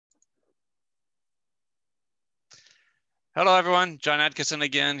Hello, everyone. John Adkison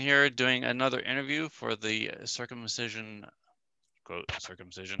again here doing another interview for the Circumcision, quote,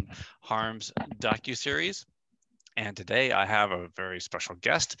 Circumcision Harms docuseries. And today I have a very special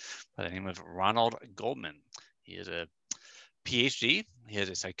guest by the name of Ronald Goldman. He is a PhD. He is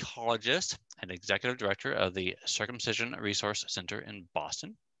a psychologist and executive director of the Circumcision Resource Center in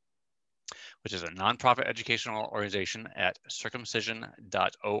Boston, which is a nonprofit educational organization at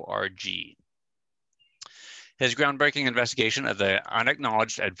circumcision.org. His groundbreaking investigation of the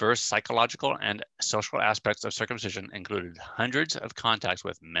unacknowledged adverse psychological and social aspects of circumcision included hundreds of contacts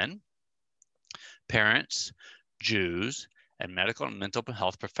with men, parents, Jews, and medical and mental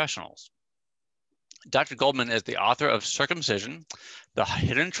health professionals. Dr. Goldman is the author of Circumcision, The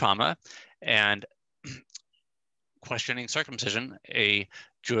Hidden Trauma, and Questioning Circumcision, A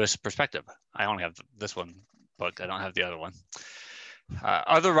Jewish Perspective. I only have this one book. I don't have the other one.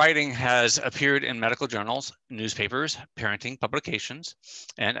 Other writing has appeared in medical journals, newspapers, parenting publications,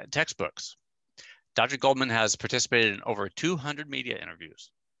 and textbooks. Dr. Goldman has participated in over 200 media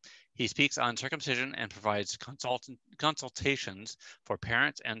interviews. He speaks on circumcision and provides consultations for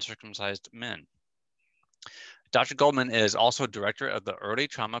parents and circumcised men. Dr. Goldman is also director of the Early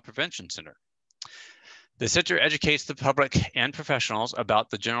Trauma Prevention Center. The center educates the public and professionals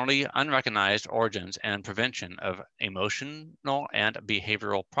about the generally unrecognized origins and prevention of emotional and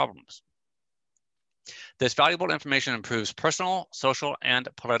behavioral problems. This valuable information improves personal, social, and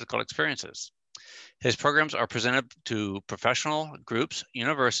political experiences. His programs are presented to professional groups,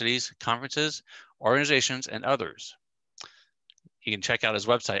 universities, conferences, organizations, and others. You can check out his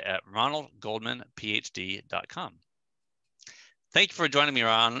website at ronaldgoldmanphd.com. Thank you for joining me,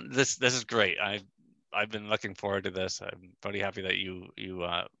 Ron. This is great. I've been looking forward to this. I'm pretty happy that you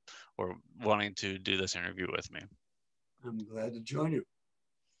were wanting to do this interview with me. I'm glad to join you.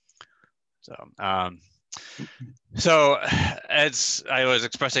 So as I was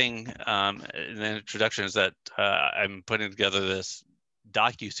expressing in the introduction, is that I'm putting together this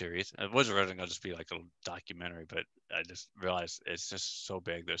docu-series. It was originally going to just be like a documentary, but I just realized it's just so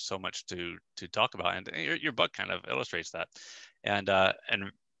big. There's so much to talk about, and your book kind of illustrates that.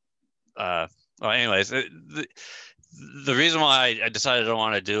 Well, anyways, the reason why I decided I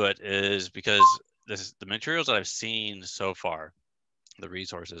want to do it is because the materials that I've seen so far, the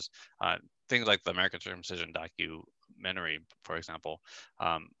resources, things like the American Circumcision documentary, for example,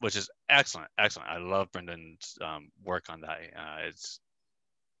 which is excellent. I love Brendan's work on that.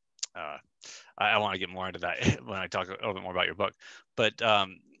 I want to get more into that when I talk a little bit more about your book. But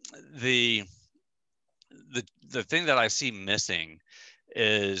the thing that I see missing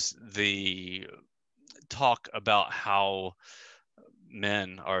is the talk about how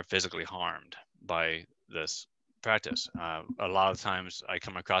men are physically harmed by this practice. A lot of times I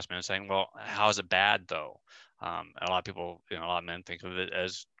come across men saying, well, how is it bad though? A lot of people, a lot of men think of it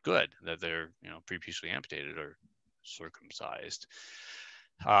as good, that they're, prepubescently amputated or circumcised.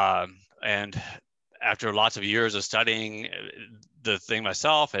 And after lots of years of studying the thing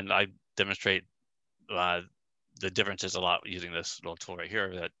myself, and I demonstrate the differences a lot using this little tool right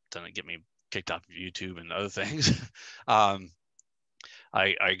here that doesn't get me kicked off of YouTube and other things. I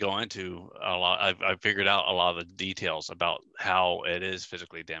go into a lot. I've figured out a lot of the details about how it is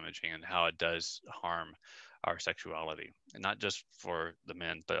physically damaging and how it does harm our sexuality, and not just for the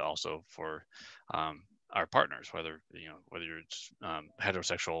men, but also for our partners, whether it's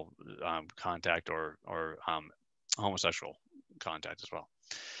heterosexual contact or homosexual contact as well.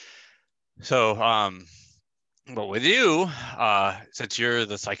 So, but with you, since you're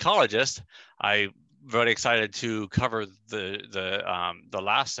the psychologist, I'm very excited to cover the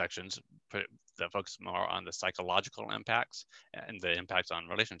last sections that focus more on the psychological impacts and the impacts on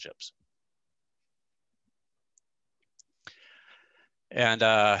relationships. And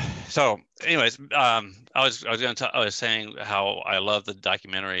so, anyways, I was saying how I love the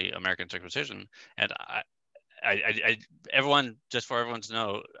documentary American Circumcision, and everyone, just for everyone to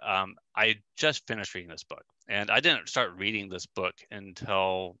know, I just finished reading this book, and I didn't start reading this book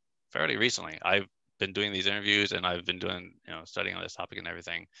until fairly recently. I've been doing these interviews, and I've been doing, studying on this topic and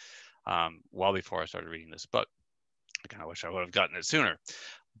everything, well before I started reading this book. I kind of wish I would have gotten it sooner,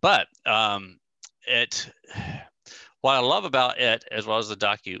 but what I love about it, as well as the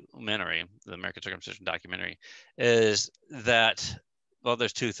documentary, the American Circumcision documentary, is that, well,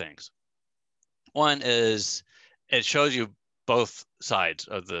 there's two things. One is it shows you both sides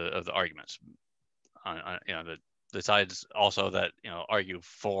of the arguments. The sides also that argue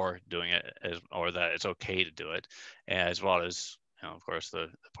for doing it, or that it's okay to do it, as well as of course the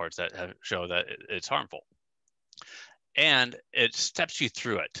parts that show that it's harmful, and it steps you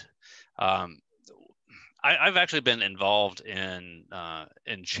through it. I've actually been involved in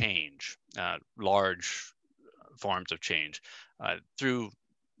change, large forms of change, through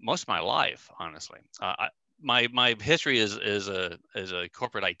most of my life. Honestly, my history is a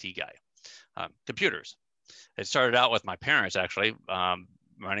corporate IT guy, computers. It started out with my parents actually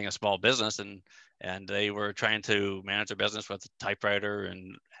running a small business, and they were trying to manage their business with a typewriter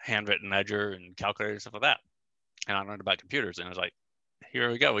and handwritten ledger and calculator and stuff like that. And I learned about computers, and I was like, here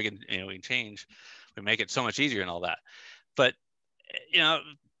we go. We can change. We make it so much easier and all that. But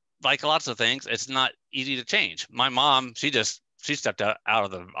like lots of things, it's not easy to change. My mom, she stepped out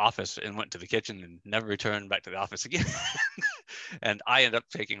of the office and went to the kitchen and never returned back to the office again. And I ended up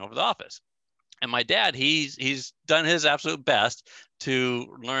taking over the office. And my dad, he's done his absolute best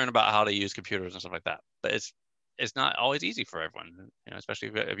to learn about how to use computers and stuff like that. But it's not always easy for everyone, especially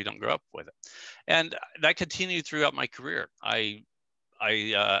if you don't grow up with it. And that continued throughout my career. I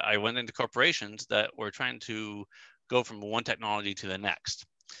went into corporations that were trying to go from one technology to the next,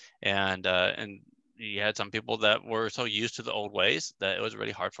 and you had some people that were so used to the old ways that it was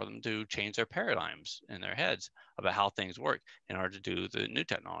really hard for them to change their paradigms in their heads about how things work in order to do the new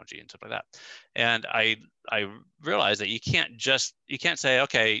technology and stuff like that. And I realized that you can't say,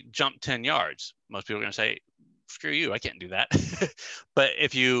 okay, jump 10 yards. Most people are going to say, screw you, I can't do that. But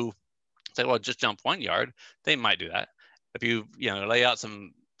if you say, well, just jump 1 yard, they might do that. If you lay out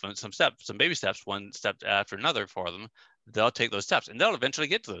some steps, some baby steps, one step after another for them, they'll take those steps and they'll eventually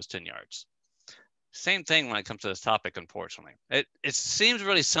get to those 10 yards. Same thing when it comes to this topic, unfortunately. It seems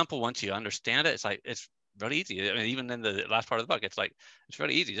really simple once you understand it. It's like, it's really easy. I mean, even in the last part of the book, it's like, it's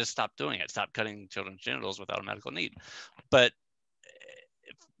really easy. Just stop doing it. Stop cutting children's genitals without a medical need. But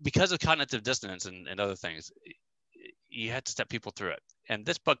because of cognitive dissonance and other things, you had to step people through it. And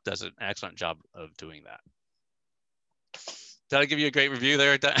this book does an excellent job of doing that. Did I give you a great review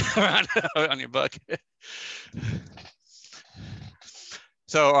there on your book?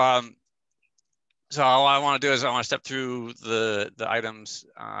 So all I want to do is I want to step through the items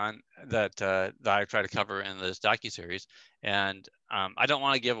that I try to cover in this docuseries, and I don't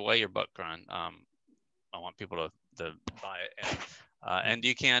want to give away your book, Ron. I want people to buy it, and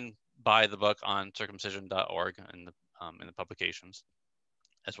you can buy the book on circumcision.org in the publications,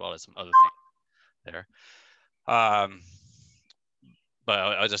 as well as some other things there. But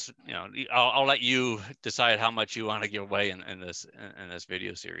I'll just, I'll let you decide how much you want to give away in this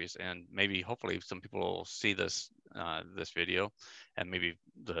video series, and maybe hopefully some people will see this video, and maybe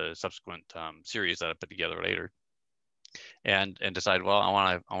the subsequent series that I put together later, and decide, well, I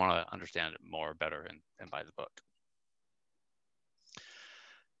want to understand it more better and buy the book.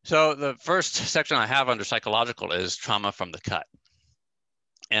 So the first section I have under psychological is trauma from the cut,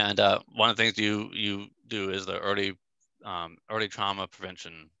 and one of the things you do is the early trauma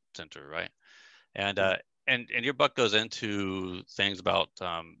prevention center, right? And your book goes into things about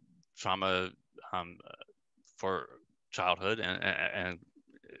trauma for childhood and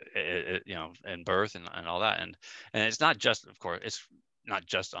birth and all that, and it's not just, of course, it's not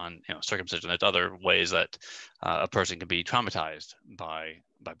just on circumcision. There's other ways that a person can be traumatized by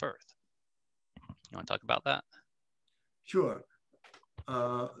birth. You want to talk about that? Sure.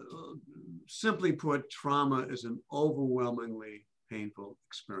 Simply put, trauma is an overwhelmingly painful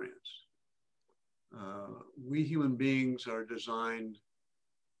experience. We human beings are designed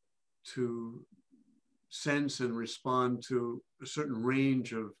to sense and respond to a certain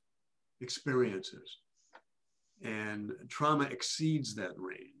range of experiences, and trauma exceeds that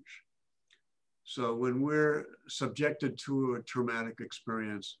range. So when we're subjected to a traumatic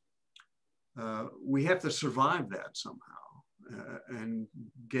experience, we have to survive that somehow. And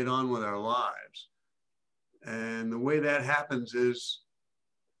get on with our lives. And the way that happens is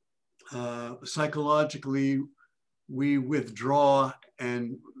psychologically, we withdraw,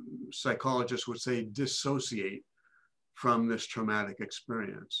 and psychologists would say dissociate from this traumatic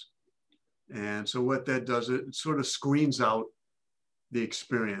experience. And so what that does, it sort of screens out the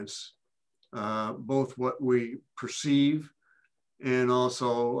experience, both what we perceive and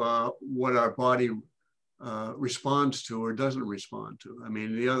also what our body responds to or doesn't respond to. I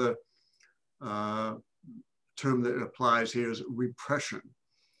mean, the other term that applies here is repression.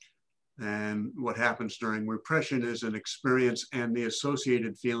 And what happens during repression is an experience, and the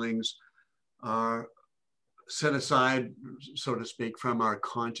associated feelings are set aside, so to speak, from our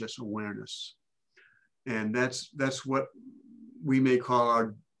conscious awareness. And that's what we may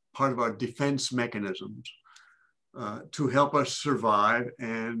call part of our defense mechanisms to help us survive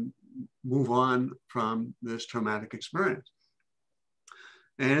and move on from this traumatic experience.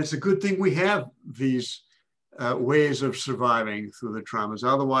 And it's a good thing we have these ways of surviving through the traumas.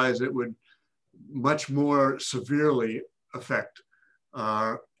 Otherwise, it would much more severely affect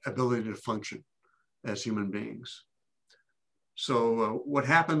our ability to function as human beings. So what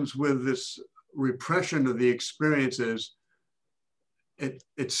happens with this repression of the experiences,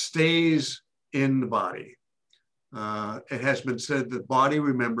 it stays in the body. It has been said that the body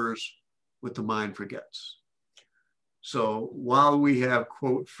remembers what the mind forgets. So while we have,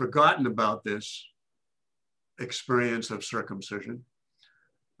 quote, forgotten about this experience of circumcision,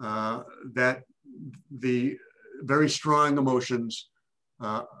 that the very strong emotions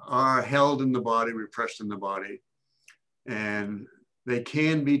are held in the body, repressed in the body, and they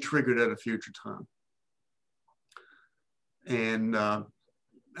can be triggered at a future time. And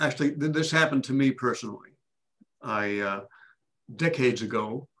actually, this happened to me personally. Decades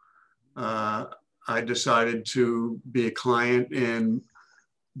ago, I decided to be a client in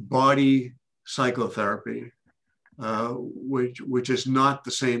body psychotherapy, which is not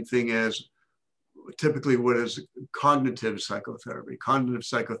the same thing as typically what is cognitive psychotherapy. Cognitive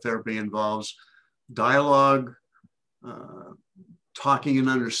psychotherapy involves dialogue, talking and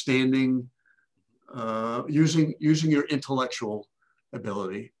understanding, using your intellectual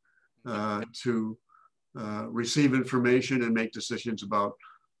ability to receive information and make decisions about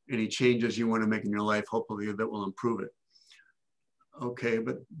any changes you want to make in your life, hopefully that will improve it. Okay,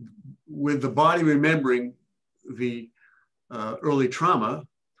 but with the body remembering the early trauma,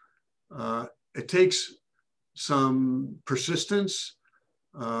 it takes some persistence,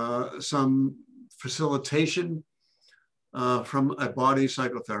 some facilitation from a body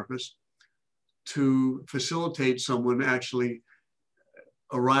psychotherapist to facilitate someone actually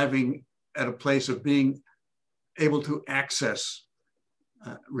arriving at a place of being able to access,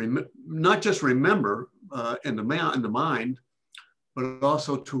 not just remember in the mind, but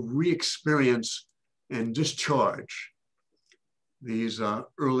also to re-experience and discharge these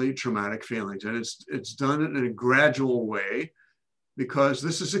early traumatic feelings. And it's done in a gradual way, because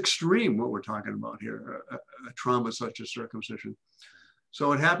this is extreme what we're talking about here, a trauma such as circumcision.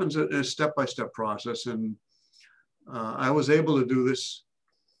 So it happens in a step-by-step process. And I was able to do this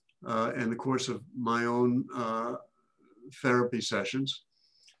in the course of my own therapy sessions.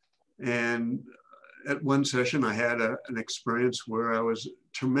 And at one session, I had an experience where I was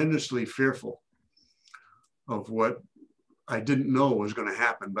tremendously fearful of what I didn't know was going to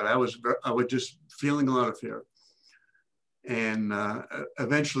happen, but I was just feeling a lot of fear. And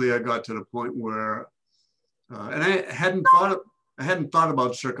eventually I got to the point where, and I hadn't thought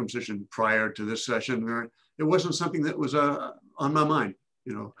about circumcision prior to this session. It wasn't something that was on my mind,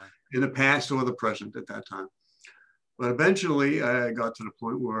 you know, in the past or the present at that time. But eventually I got to the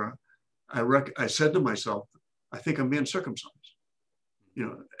point where I said to myself, I think I'm being circumcised, you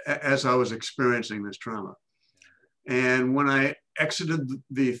know, as I was experiencing this trauma. And when I exited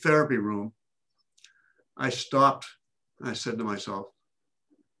the therapy room, I stopped. I said to myself,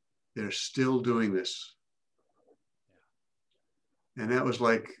 they're still doing this. And that was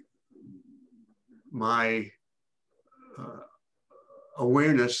like my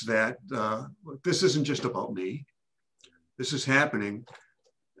awareness that this isn't just about me. This is happening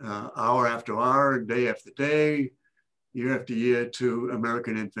hour after hour, day after day, year after year to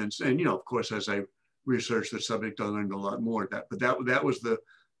American infants. And, you know, of course, as I researched the subject, I learned a lot more of that. But that was the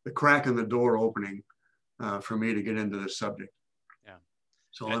crack in the door opening for me to get into this subject. Yeah.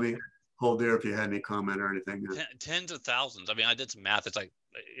 So let me hold there if you had any comment or anything. Tens of thousands. I mean, I did some math. It's like,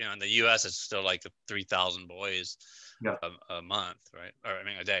 you know, in the U.S., it's still like 3,000 boys a month, right? Or I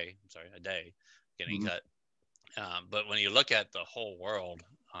mean, a day. I'm sorry, a day getting cut. But when you look at the whole world,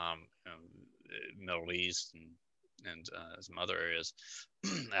 you know, Middle East and some other areas,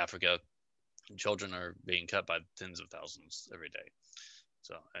 Africa, children are being cut by tens of thousands every day.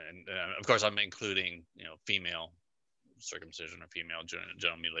 So, and of course, I'm including, you know, female circumcision or female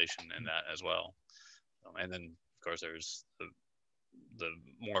genital mutilation in that as well. And then, of course, there's the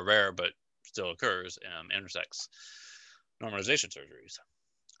more rare but still occurs intersex normalization surgeries.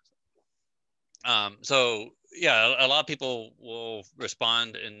 So yeah, a lot of people will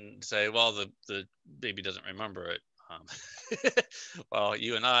respond and say, well, the baby doesn't remember it. Well,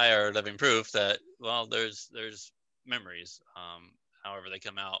 you and I are living proof that, well, there's memories, however they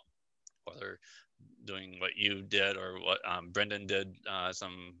come out, whether doing what you did or what Brendan did, I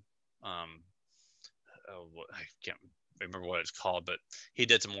can't remember what it's called, but he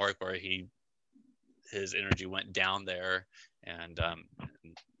did some work where his energy went down there and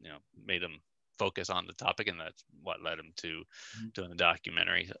you know, made him focus on the topic, and that's what led him to doing the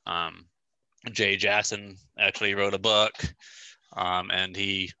documentary. Jay Jackson actually wrote a book, and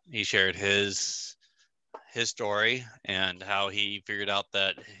he shared his story and how he figured out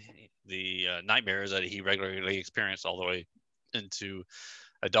that nightmares that he regularly experienced all the way into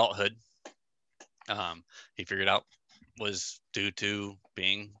adulthood, he figured out was due to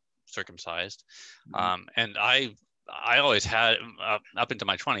being circumcised. And I always had, up into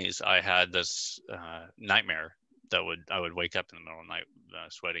my 20s, I had this nightmare that I would wake up in the middle of the night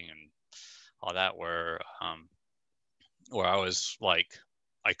sweating and all that, where I was like,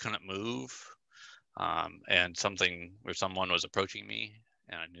 I couldn't move, and someone was approaching me,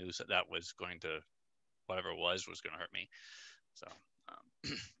 and I knew that was going to, whatever it was going to hurt me. So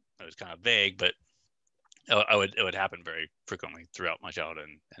it was kind of vague, but it would happen very frequently throughout my childhood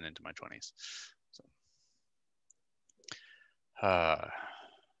and into my 20s. So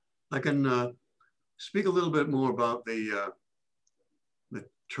I can speak a little bit more about the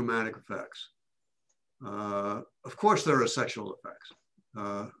traumatic effects. Of course, there are sexual effects.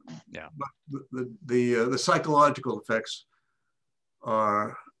 But the psychological effects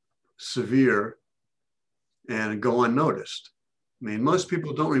are severe and go unnoticed. I mean, most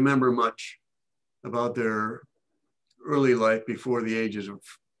people don't remember much about their early life before the ages of,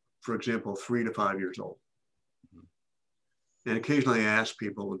 for example, 3 to 5 years old. And occasionally I ask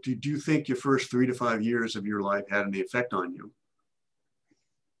people, do you think your first 3 to 5 years of your life had any effect on you?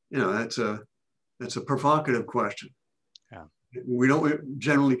 You know, that's a provocative question. Yeah.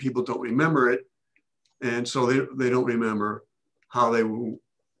 Generally people don't remember it. And so they don't remember how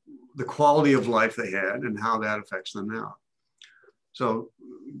the quality of life they had and how that affects them now. So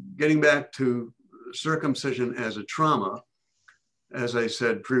getting back to circumcision as a trauma, as I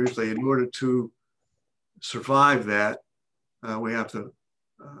said previously, in order to survive that, we have to,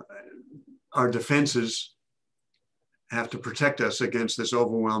 our defenses have to protect us against this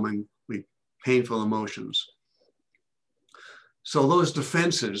overwhelmingly painful emotions. So those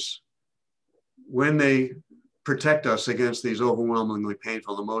defenses, when they protect us against these overwhelmingly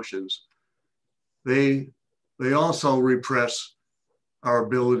painful emotions, they also repress our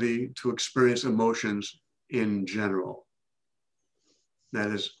ability to experience emotions in general. That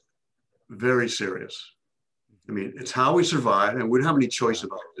is very serious. I mean, it's how we survive, and we don't have any choice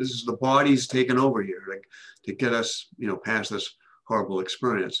about it. This is the body's taken over here to get us, past this horrible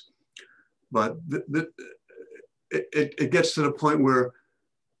experience. But it gets to the point where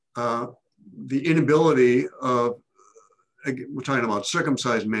the inability of, we're talking about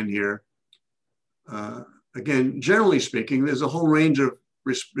circumcised men here. Again, generally speaking, there's a whole range of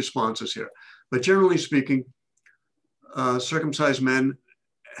responses here. But generally speaking, circumcised men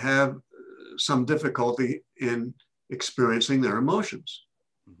have some difficulty in experiencing their emotions.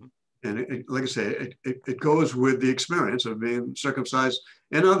 And like I say, it goes with the experience of being circumcised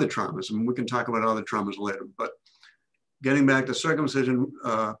and other traumas. I mean, we can talk about other traumas later, but getting back to circumcision,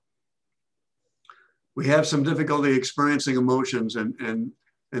 we have some difficulty experiencing emotions, and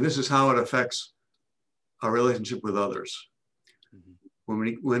this is how it affects our relationship with others.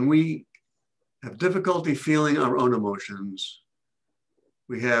 When we have difficulty feeling our own emotions,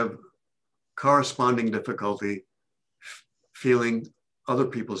 we have corresponding difficulty feeling other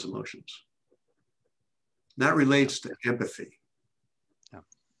people's emotions. That relates to empathy.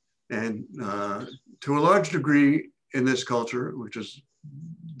 And to a large degree in this culture, which is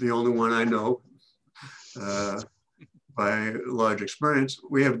the only one I know by large experience,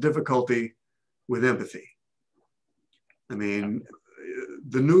 we have difficulty with empathy. I mean,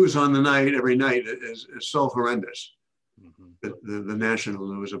 the news on the night, every night is so horrendous. The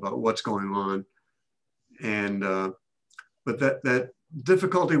national news about what's going on. And, but that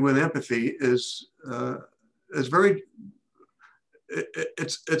difficulty with empathy is very,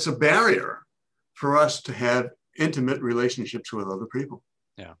 it's a barrier for us to have intimate relationships with other people.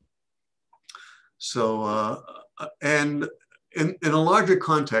 Yeah. So, and in a larger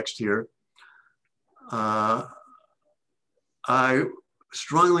context here, I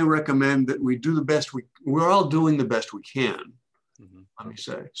strongly recommend that we do the best we're all doing the best we can. Let me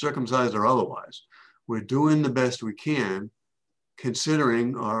say, circumcised or otherwise, we're doing the best we can,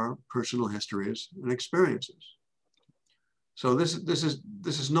 considering our personal histories and experiences. So this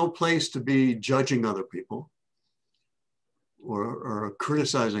is no place to be judging other people or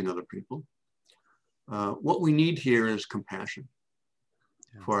criticizing other people. What we need here is compassion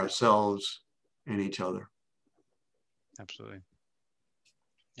for ourselves and each other. Absolutely.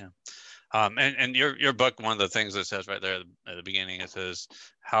 Yeah. And your book, one of the things that says right there at the beginning, it says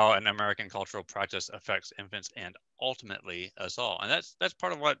how an American cultural practice affects infants and ultimately us all. And that's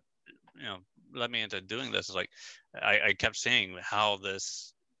part of what, led me into doing this, is like, I kept seeing how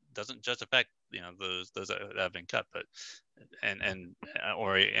this doesn't just affect, those that have been cut, but, and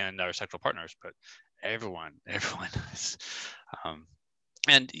our sexual partners, but everyone is,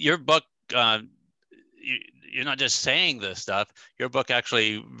 And your book, you're not just saying this stuff. Your book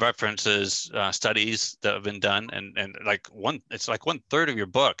actually references studies that have been done, and it's like 1/3 of your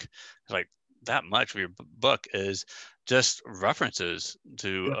book, like that much of your book is just references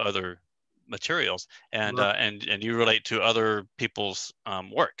to other materials, and you relate to other people's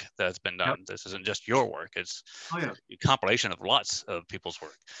work that's been done. Yep. This isn't just your work; it's a compilation of lots of people's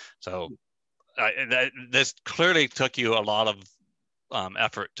work. So this clearly took you a lot of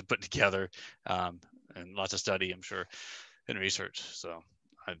effort to put together, and lots of study, I'm sure, and research. So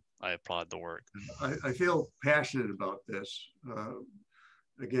I applaud the work. I feel passionate about this,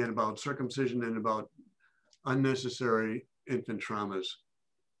 again, about circumcision and about unnecessary infant traumas.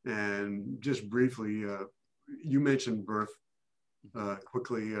 And just briefly, you mentioned birth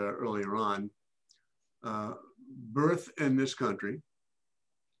quickly earlier on. Birth in this country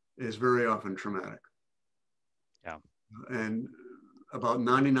is very often traumatic. Yeah. And about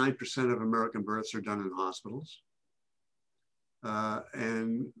 99% of American births are done in hospitals.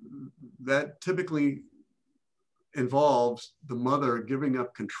 And that typically involves the mother giving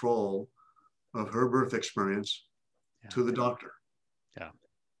up control of her birth experience to the doctor. Yeah.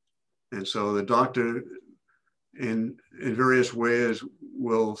 And so the doctor in various ways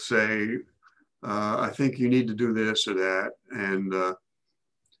will say, I think you need to do this or that. And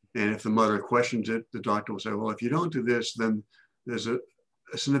if the mother questions it, the doctor will say, well, if you don't do this, then there's a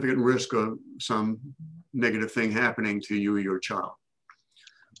significant risk of some negative thing happening to you or your child.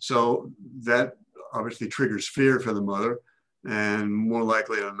 So that obviously triggers fear for the mother, and more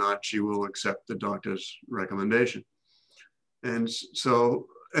likely than not, she will accept the doctor's recommendation. And so,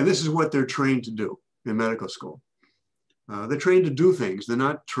 and this is what they're trained to do in medical school. They're trained to do things. They're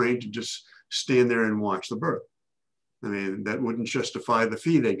not trained to just stand there and watch the birth. I mean, that wouldn't justify the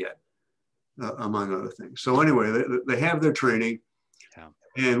fee they get, among other things. So anyway, they have their training. Yeah.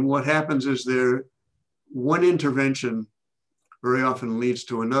 And what happens is one intervention very often leads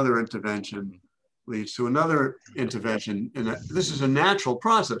to another intervention, leads to another intervention. And this is a natural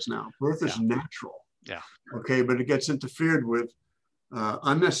process now. Birth is natural. Yeah. Okay, but it gets interfered with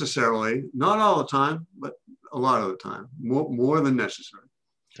unnecessarily, not all the time, but a lot of the time, more than necessary.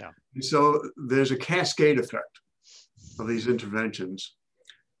 Yeah. And so there's a cascade effect of these interventions.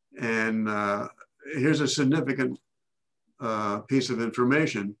 And here's a significant piece of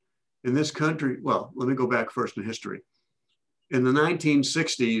information. In this country, well, let me go back first in history. In the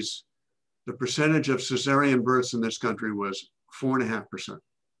 1960s, the percentage of cesarean births in this country was 4.5%.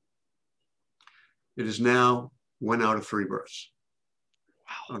 It is now 1 out of 3 births.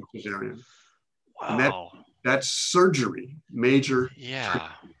 Wow. On cesarean. Wow. And that's surgery, major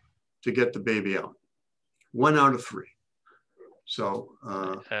to get the baby out. 1 out of 3. So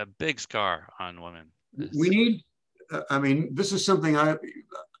a big scar on women. We need, I mean, this is something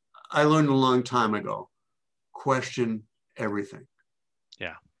I learned a long time ago. Question everything.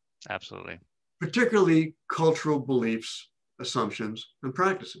 Yeah, absolutely. Particularly cultural beliefs, assumptions, and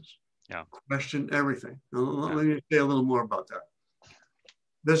practices. Yeah. Question everything. Now, let me say a little more about that.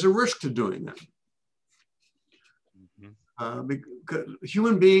 There's a risk to doing that. Because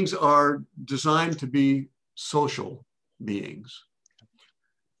human beings are designed to be social beings.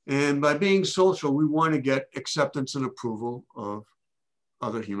 And by being social, we want to get acceptance and approval of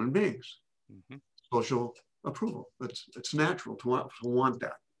other human beings. Social approval. It's natural to want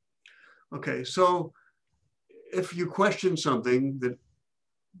that. Okay, so if you question something that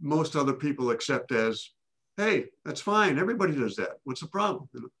most other people accept as, hey, that's fine, everybody does that, what's the problem?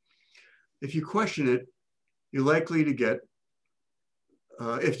 If you question it, you're likely to get,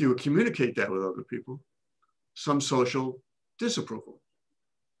 if you communicate that with other people, some social disapproval.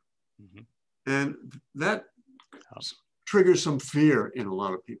 And that triggers some fear in a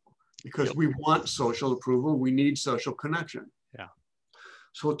lot of people because we want social approval, we need social connection. Yeah.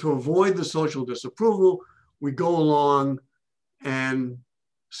 So to avoid the social disapproval, we go along and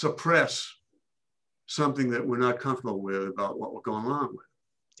suppress something that we're not comfortable with about what we're going on with.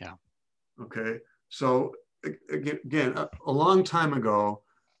 Yeah. Okay. So again, a long time ago,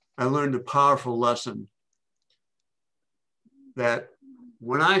 I learned a powerful lesson that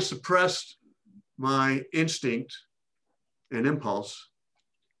when I suppressed my instinct and impulse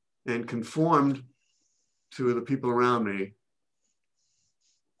and conformed to the people around me,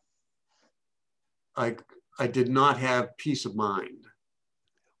 I did not have peace of mind.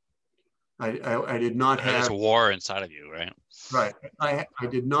 I did not have— There's a war inside of you, right? Right. I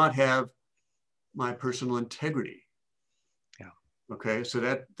did not have my personal integrity. Yeah. Okay, so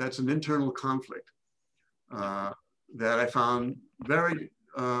that's an internal conflict that I found very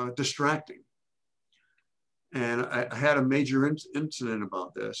distracting. And I had a major incident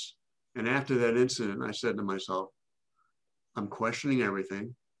about this. And after that incident, I said to myself, I'm questioning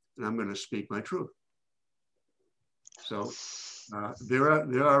everything and I'm going to speak my truth. So there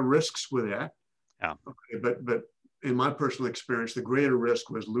are risks with that. Yeah. Okay, but in my personal experience, the greater risk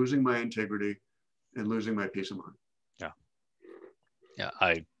was losing my integrity and losing my peace of mind. Yeah. Yeah.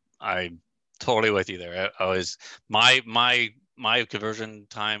 I totally with you there. I was my conversion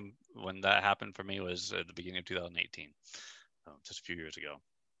time when that happened for me was at the beginning of 2018, just a few years ago.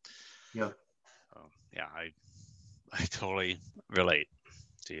 Yeah. Yeah, I totally relate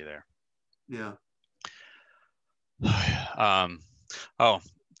to you there. Yeah.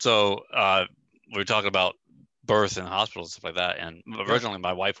 So we were talking about birth in hospitals and stuff like that. And originally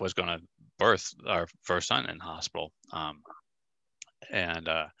my wife was going to birth our first son in hospital. And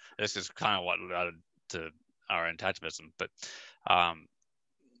this is kind of what led to our antagonism. But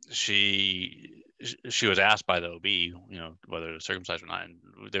she was asked by the OB, whether to circumcise or not. And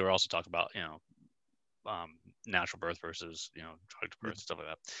they were also talking about, natural birth versus, drugged birth, stuff like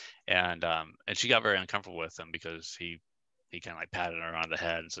that. And she got very uncomfortable with him because he kind of like patted her on the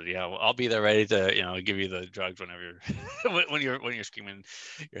head and said, yeah, well, I'll be there ready to, give you the drugs whenever you're, when you're screaming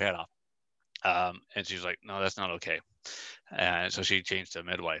your head off. And she's like, no, that's not okay. And so she changed to a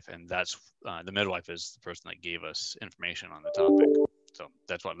midwife, and that's the midwife is the person that gave us information on the topic. So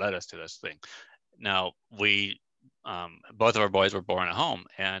that's what led us to this thing. Now we, both of our boys were born at home,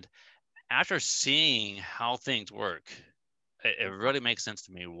 and after seeing how things work, it really makes sense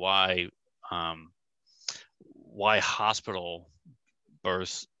to me why hospital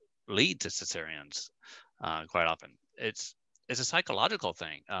births lead to cesareans quite often. It's a psychological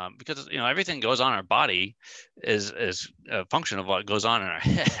thing because everything goes on in our body is a function of what goes on in our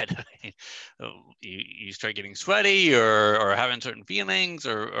head. you start getting sweaty or having certain feelings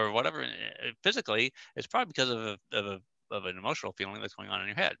or whatever physically. It's probably because of an emotional feeling that's going on in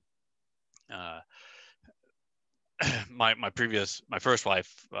your head. My first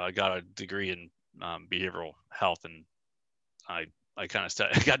wife got a degree in behavioral health, and I kind of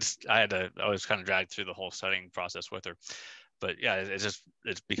I was kind of dragged through the whole studying process with her. But yeah, it's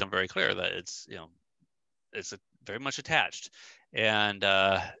become very clear that it's very much attached. And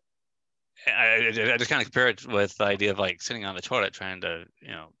I just kind of compare it with the idea of like sitting on the toilet trying to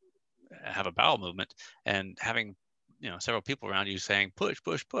have a bowel movement and having several people around you saying push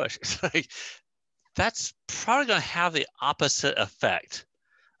push push. It's like that's probably going to have the opposite effect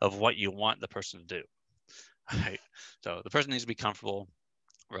of what you want the person to do. Right? So the person needs to be comfortable,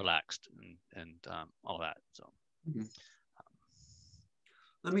 relaxed, and all that. So. Mm-hmm.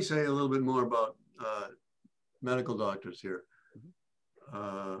 Let me say a little bit more about medical doctors here.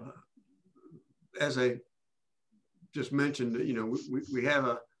 As I just mentioned, we have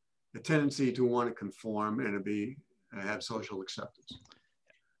a tendency to want to conform and to have social acceptance.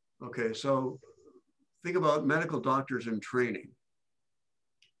 Okay, so think about medical doctors in training.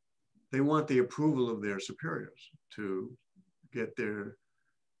 They want the approval of their superiors to get their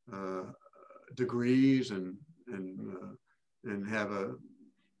degrees and have a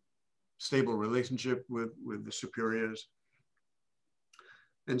stable relationship with the superiors.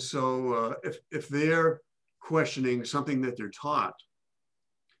 And so if they're questioning something that they're taught,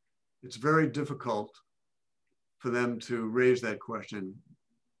 it's very difficult for them to raise that question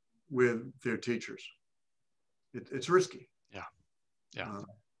with their teachers. It's risky. Yeah. Yeah.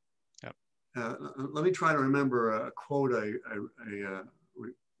 Let me try to remember a quote I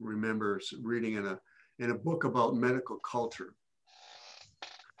remember reading in a book about medical culture.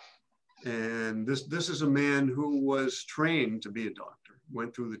 And this is a man who was trained to be a doctor,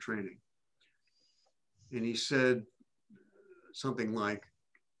 went through the training. And he said something like,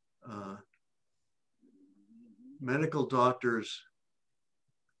 medical doctors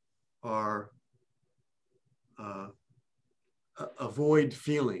are avoid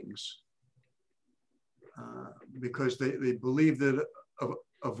feelings because they believe that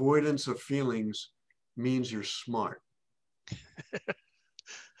avoidance of feelings means you're smart.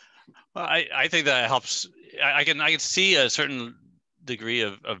 Well, I think that helps. I can see a certain degree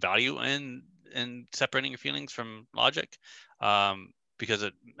of value in separating your feelings from logic, because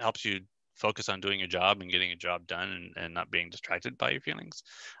it helps you focus on doing your job and getting your job done and not being distracted by your feelings.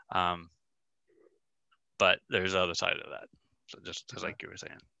 But there's the other side of that. So just like you were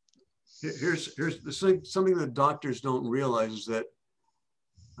saying. Here's something that doctors don't realize is that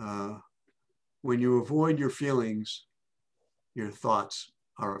when you avoid your feelings, your thoughts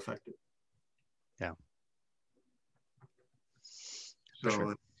are affected. Yeah. So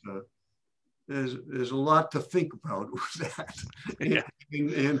sure. There's a lot to think about with that. Yeah.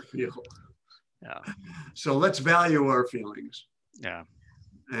 and feel. Yeah. So let's value our feelings. Yeah.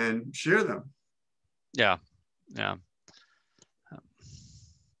 And share them. Yeah. Yeah.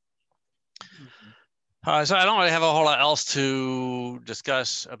 So I don't really have a whole lot else to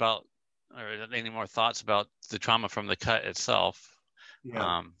discuss about, or any more thoughts about the trauma from the cut itself.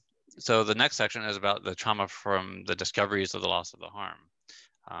 Yeah. So the next section is about the trauma from the discoveries of the loss of the harm.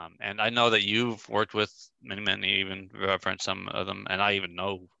 And I know that you've worked with many, you even referenced some of them, and I even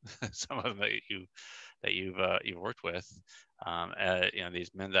know some of them that you've worked with.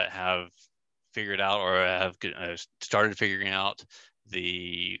 These men that have figured out or have started figuring out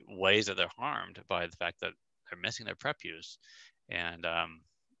the ways that they're harmed by the fact that they're missing their prepuce, and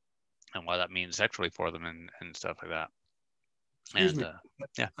what that means sexually for them and stuff like that. Excuse me.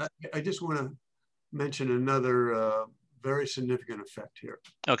 Yeah. I just want to mention another very significant effect here.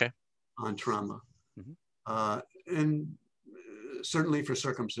 Okay. On trauma. Mm-hmm. And certainly for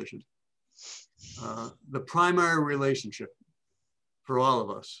circumcision. The primary relationship for all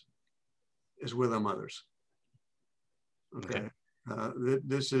of us is with our mothers. Okay.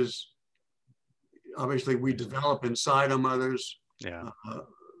 This is obviously we develop inside our mothers. Yeah.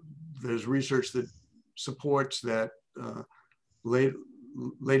 There's research that supports that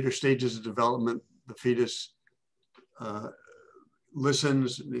later stages of development, the fetus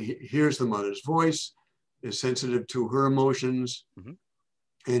listens, hears the mother's voice, is sensitive to her emotions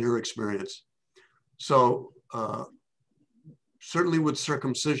and her experience. So certainly with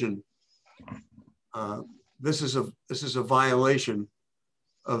circumcision, this is a violation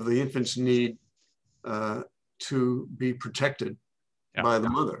of the infant's need to be protected by the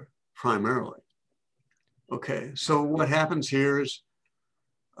mother primarily. Okay, so what happens here is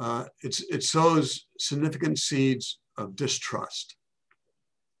it sows significant seeds of distrust.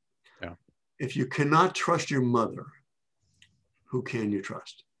 Yeah. If you cannot trust your mother, who can you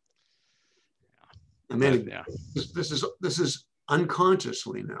trust? I mean, this is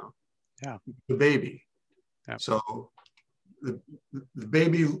unconsciously now. Yeah. The baby. Yeah. So the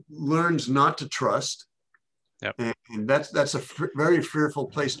baby learns not to trust. Yep. And that's a very fearful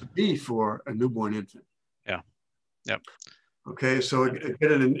place to be for a newborn infant. Yeah. Yep. Okay, so it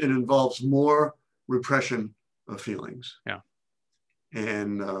involves more repression of feelings. Yeah.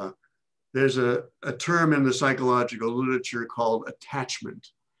 And there's a term in the psychological literature called attachment.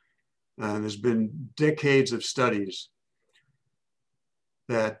 And there's been decades of studies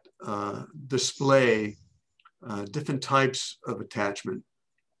that display different types of attachment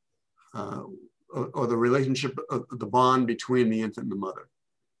or the relationship of the bond between the infant and the mother.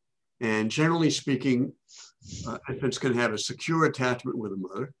 And generally speaking, infants can have a secure attachment with the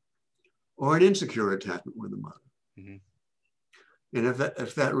mother or an insecure attachment with the mother. Mm-hmm. And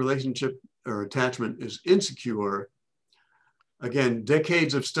if that relationship or attachment is insecure, again,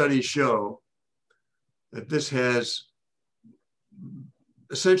 decades of studies show that this has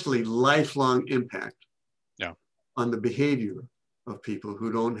essentially lifelong impact on the behavior of people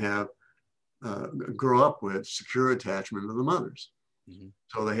who don't have, grow up with secure attachment to the mothers. Mm-hmm.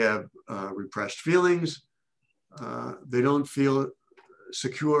 So they have repressed feelings. They don't feel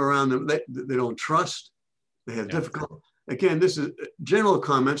secure around them. They don't trust. They have difficult. Again, this is general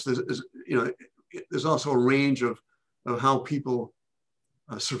comments. There's also a range of how people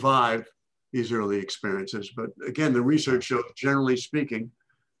survive these early experiences. But again, the research shows, generally speaking,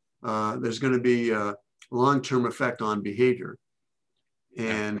 there's going to be a long-term effect on behavior.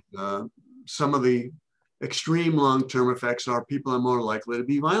 And some of the extreme long-term effects are people are more likely to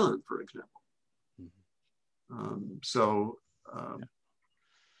be violent, for example.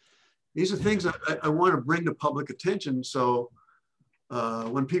 These are things I want to bring to public attention. So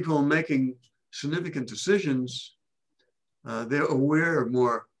when people are making significant decisions, they're aware of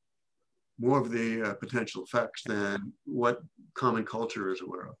more of the potential effects than what common culture is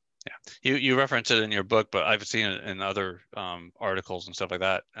aware of. Yeah, you reference it in your book, but I've seen it in other articles and stuff like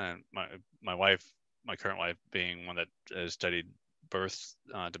that. And my wife, my current wife, being one that has studied birth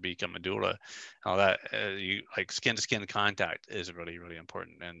to become a doula, all that, like skin-to-skin contact is really, really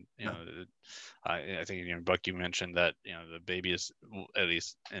important. And I think in your book you mentioned that the baby is, at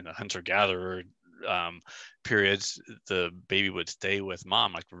least in the hunter-gatherer periods, the baby would stay with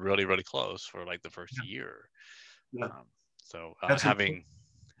mom like really, really close for like the first year. So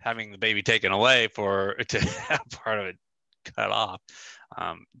having the baby taken away to have part of it cut off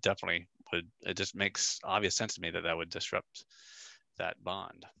definitely would. It just makes obvious sense to me that would disrupt that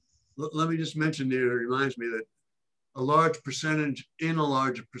bond. Let me just mention here, it reminds me that a large percentage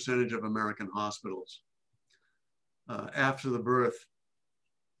of American hospitals, after the birth,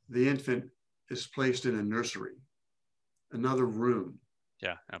 the infant is placed in a nursery, another room,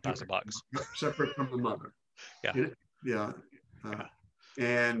 Yeah, and pass the box. Separate from the mother. Yeah. Yeah.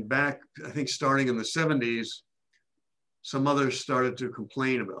 And back, I think starting in the 70s, some mothers started to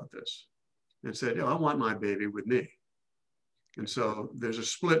complain about this and said, I want my baby with me. And so there's a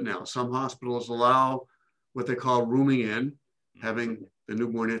split now. Some hospitals allow what they call rooming in, having the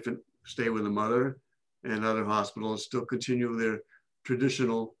newborn infant stay with the mother, and other hospitals still continue their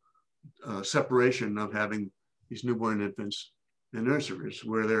traditional separation of having these newborn infants in nurseries,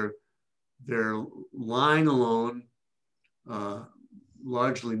 where they're lying alone,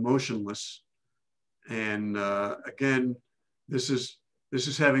 largely motionless. And again, this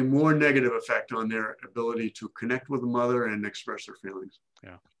is having more negative effect on their ability to connect with the mother and express their feelings.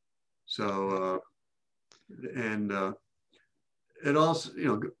 Yeah. So, it also,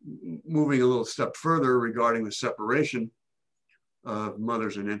 moving a little step further regarding the separation of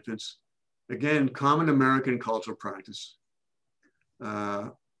mothers and infants, again, common American cultural practice.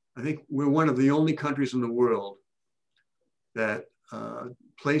 I think we're one of the only countries in the world that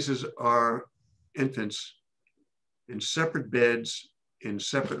places our infants in separate beds in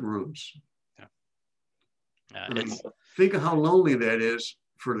separate rooms. Yeah. I mean, think of how lonely that is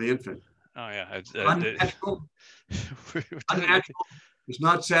for the infant. Oh yeah. Unnatural, does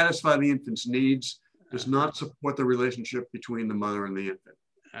not satisfy the infant's needs, does not support the relationship between the mother and the infant.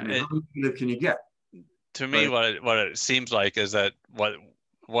 I mean, how negative can you get? To me, what it seems like is that what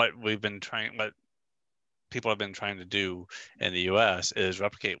people have been trying to do in the U.S. is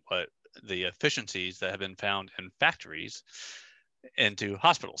replicate what the efficiencies that have been found in factories into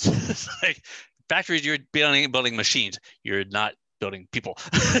hospitals. Like factories, you're building machines. You're not building people.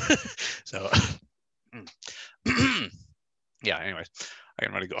 So, yeah. Anyways, I'm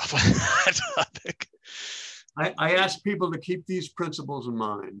going to go off on that topic. I ask people to keep these principles in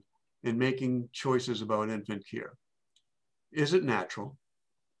mind in making choices about infant care. Is it natural?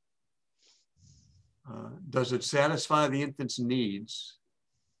 Does it satisfy the infant's needs?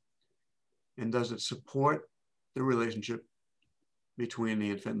 And does it support the relationship between the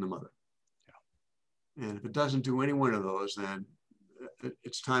infant and the mother? Yeah. And if it doesn't do any one of those, then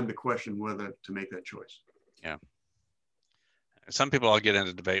it's time to question whether to make that choice. Yeah. Some people I'll get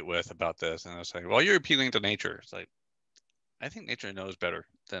into debate with about this, and they'll say, well, you're appealing to nature. It's like, I think nature knows better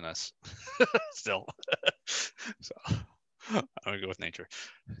than us still. So I'm going to go with nature.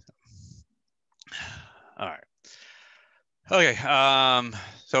 All right. Okay.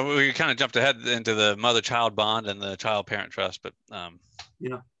 So we kind of jumped ahead into the mother-child bond and the child-parent trust, but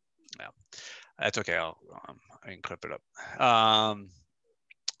yeah, that's okay. I can clip it up.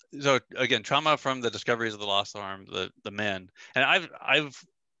 So again, trauma from the discoveries of the lost arm, the men, and I've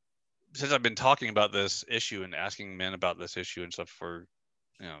since I've been talking about this issue and asking men about this issue and stuff for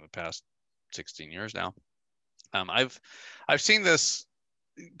the past 16 years now, I've seen this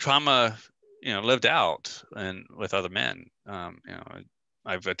trauma lived out and with other men.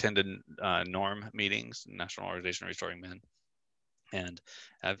 I've attended NORM meetings, National Organization Restoring Men, and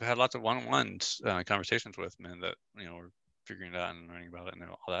I've had lots of one-on-one conversations with men that were figuring it out and learning about it and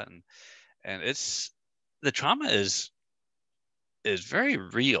all that, and it's the trauma is very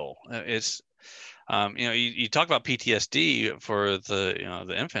real. It's you talk about PTSD for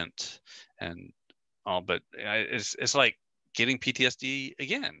the infant and all, but it's like getting PTSD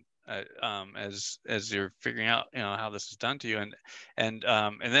again as you're figuring out how this is done to you, and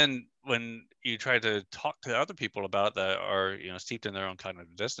then when you try to talk to other people about it that are steeped in their own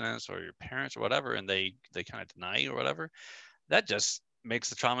cognitive dissonance, or your parents or whatever, and they kind of deny you or whatever, that just makes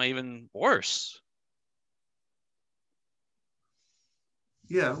the trauma even worse.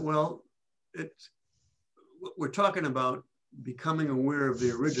 Yeah, well, we're talking about becoming aware of the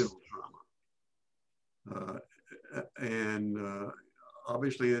original trauma, and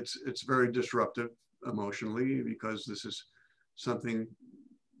obviously it's very disruptive emotionally, because this is something,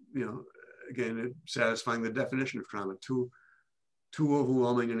 again, satisfying the definition of trauma, too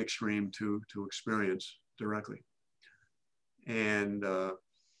overwhelming and extreme to experience directly. And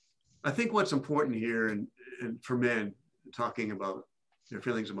I think what's important here, and for men talking about their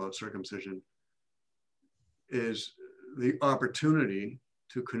feelings about circumcision, is the opportunity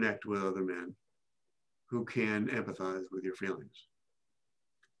to connect with other men who can empathize with your feelings.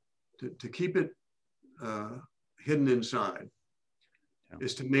 To keep it hidden inside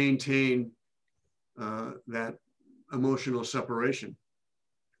is to maintain that emotional separation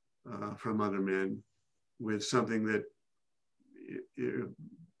from other men with something that you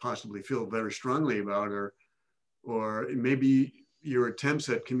possibly feel very strongly about, or maybe your attempts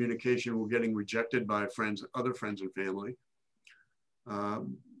at communication were getting rejected by other friends and family.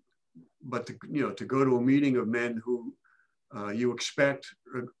 But to go to a meeting of men who you expect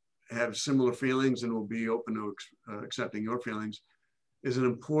or have similar feelings and will be open to accepting your feelings, is an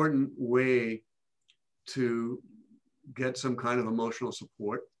important way to get some kind of emotional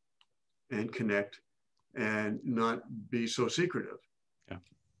support and connect and not be so secretive. Yeah.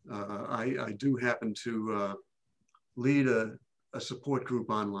 I do happen to lead a support group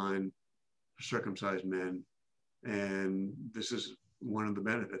online for circumcised men. And this is one of the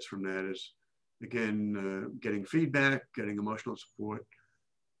benefits from that is, again, getting feedback, getting emotional support,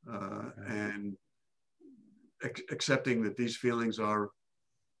 and accepting that these feelings are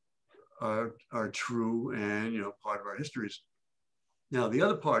true and, you know, part of our histories. Now, the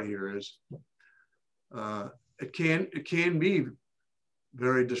other part here is it can be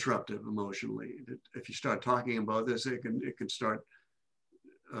very disruptive emotionally. If you start talking about this, it can start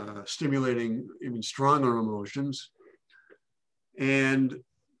stimulating even stronger emotions. And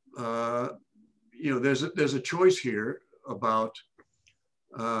you know, there's a choice here about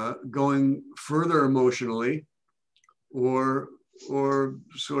going further emotionally, or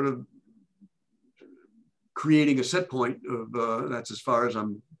sort of creating a set point of that's as far as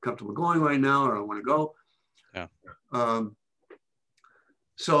I'm comfortable going right now, or I want to go. Yeah.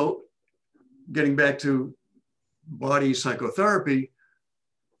 So getting back to body psychotherapy,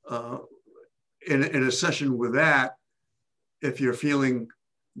 in a session with that, if you're feeling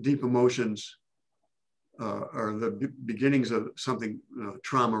deep emotions or the beginnings of something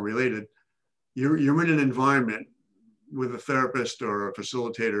trauma related, you're in an environment with a therapist or a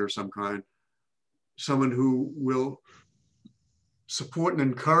facilitator of some kind, someone who will support and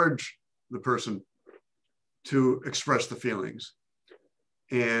encourage the person to express the feelings.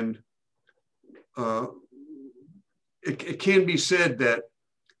 And it can be said that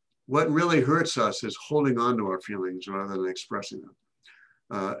what really hurts us is holding on to our feelings rather than expressing them.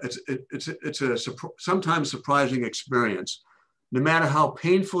 It's a sometimes surprising experience. No matter how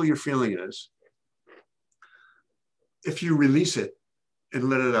painful your feeling is, if you release it and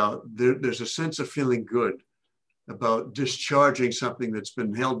let it out, there's a sense of feeling good about discharging something that's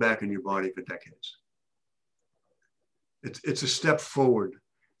been held back in your body for decades. It's a step forward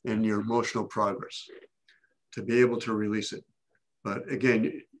in your emotional progress to be able to release it. But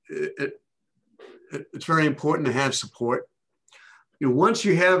again, it's very important to have support. You know, once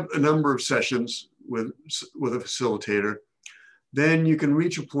you have a number of sessions with a facilitator, then you can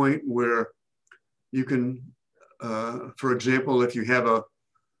reach a point where you can, for example, if you have a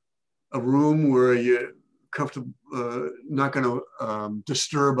room where you're comfortable, not going to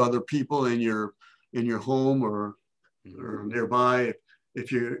disturb other people in your home or nearby.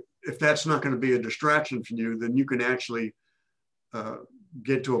 If that's not going to be a distraction for you, then you can actually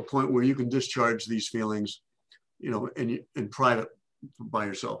get to a point where you can discharge these feelings, you know, in private by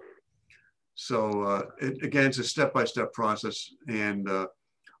yourself. So again, it's a step-by-step process, and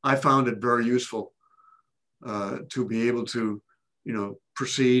I found it very useful to be able to, you know,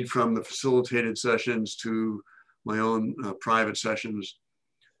 proceed from the facilitated sessions to my own private sessions,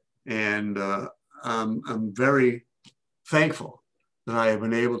 and I'm very thankful that I have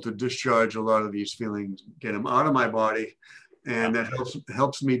been able to discharge a lot of these feelings, get them out of my body, and that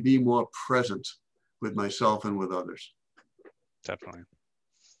helps me be more present with myself and with others. Definitely.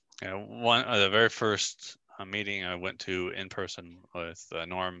 Yeah, one of the very first meeting I went to in person with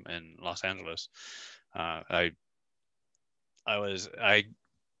Norm in Los Angeles, I was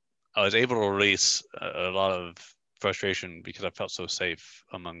able to release a lot of frustration because I felt so safe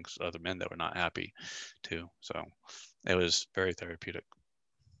amongst other men that were not happy too. So it was very therapeutic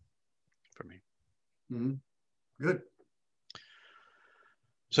for me. Mm-hmm. Good.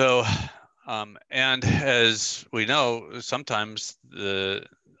 So, and as we know, sometimes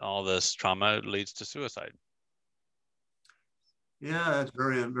all this trauma leads to suicide. Yeah, it's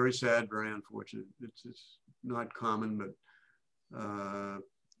very sad, very unfortunate. It's not common, but I'm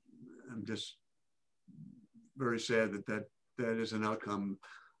just very sad that is an outcome.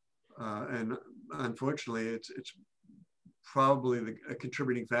 And unfortunately, it's probably a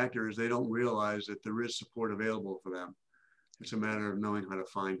contributing factor is they don't realize that there is support available for them. It's a matter of knowing how to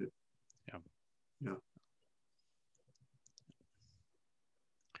find it. Yeah. Yeah.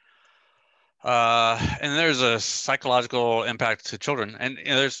 And there's a psychological impact to children. And you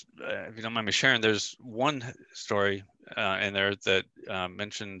know, there's, if you don't mind me sharing, there's one story in there that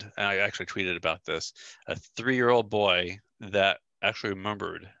mentioned, and I actually tweeted about this, a 3-year-old boy that actually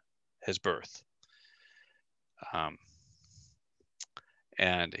remembered his birth.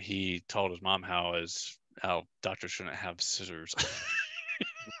 And he told his mom how doctors shouldn't have scissors.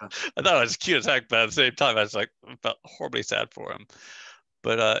 I thought it was cute as heck, but at the same time, I was like, felt horribly sad for him.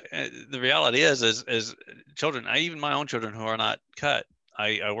 But the reality is children, even my own children who are not cut,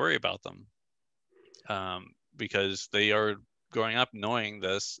 I worry about them, because they are growing up knowing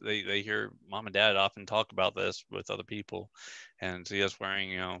this. They hear mom and dad often talk about this with other people, and see us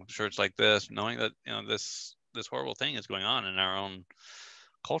wearing shirts like this, knowing that this horrible thing is going on in our own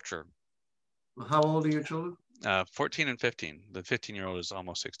culture. How old are your children? 14 and 15. The 15-year-old is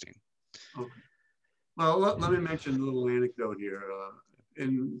almost 16. Okay. Well, let me mention a little anecdote here. As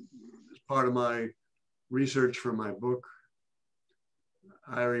part of my research for my book,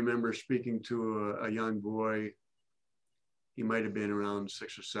 I remember speaking to a young boy. He might have been around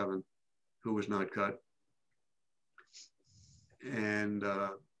 6 or 7, who was not cut. And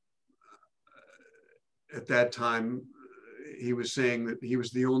at that time, he was saying that he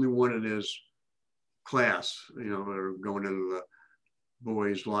was the only one in his class, or going into the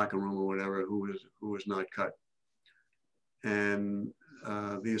boys' locker room or whatever, who was not cut. And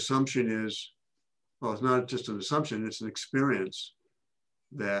the assumption is, well, it's not just an assumption, it's an experience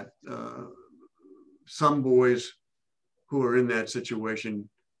that some boys who are in that situation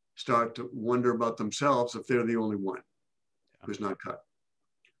start to wonder about themselves if they're the only one who's not cut.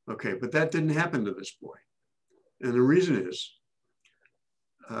 Okay, but that didn't happen to this boy. And the reason is,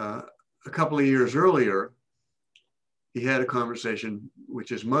 a couple of years earlier, he had a conversation which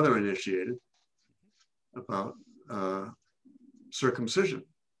his mother initiated about circumcision.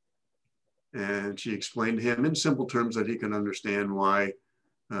 And she explained to him in simple terms that he could understand why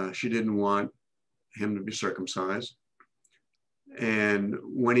she didn't want him to be circumcised. And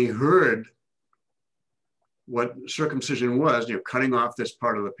when he heard what circumcision was, cutting off this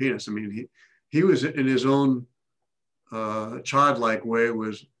part of the penis, I mean, he was in his own childlike way,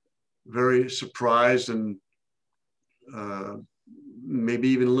 was very surprised and maybe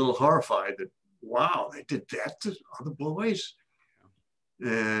even a little horrified that, wow, they did that to other boys.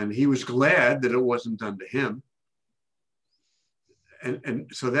 And he was glad that it wasn't done to him. And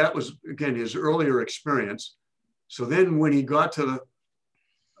so that was, again, his earlier experience. So then when he got to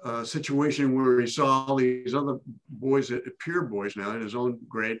the situation where he saw all these other boys, peer boys now in his own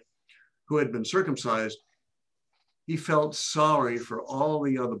grade, who had been circumcised, he felt sorry for all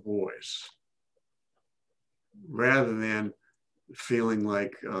the other boys, rather than feeling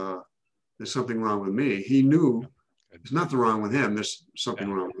like there's something wrong with me. He knew there's nothing wrong with him. There's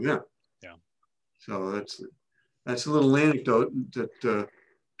something wrong with him. Yeah. So that's a little anecdote that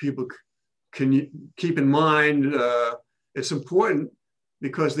people can keep in mind. It's important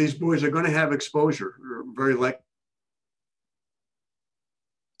because these boys are going to have exposure, very likely.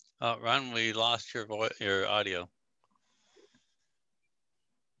 Ron, we lost your audio.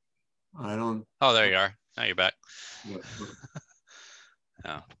 I don't. Oh, there you are. Now you're back.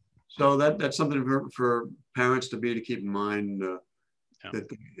 Yeah. So that's something for parents to keep in mind, that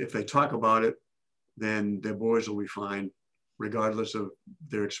if they talk about it, then their boys will be fine, regardless of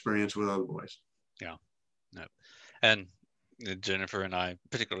their experience with other boys. Yeah. No. And Jennifer and I,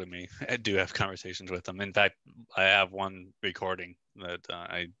 particularly me, I do have conversations with them. In fact, I have one recording that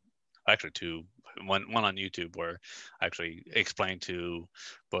actually two, one on YouTube, where I actually explained to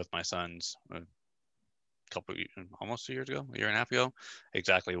both my sons almost 2 years ago, a year and a half ago,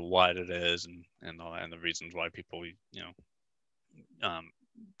 exactly what it is and the reasons why people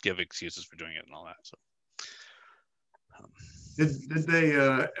give excuses for doing it and all that. So did they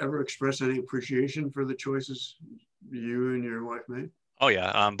ever express any appreciation for the choices you and your wife made? Oh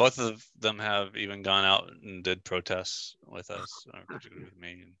yeah, both of them have even gone out and did protests with us, particularly with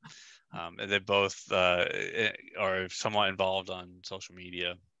me, and they both are somewhat involved on social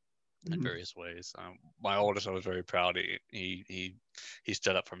media in various ways. My oldest, I was very proud. He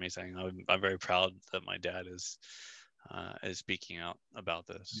stood up for me, saying, "I'm very proud that my dad is speaking out about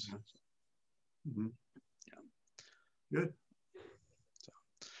this." Mm-hmm. Yeah. Good. So,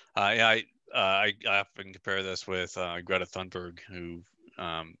 I often compare this with Greta Thunberg, who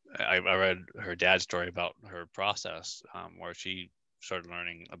I read her dad's story about her process, where she started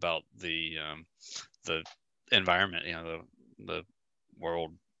learning about the environment, the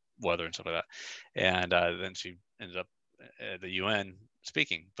world weather and stuff like that, and then she ended up at the UN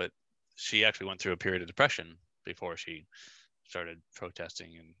speaking. But she actually went through a period of depression before she started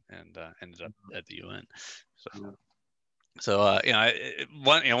protesting and ended up at the UN. So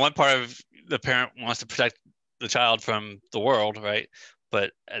one part of the parent wants to protect the child from the world, right?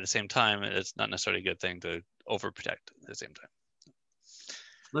 But at the same time, it's not necessarily a good thing to overprotect at the same time.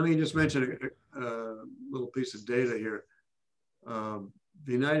 Let me just mention a little piece of data here.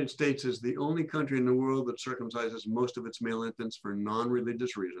 The United States is the only country in the world that circumcises most of its male infants for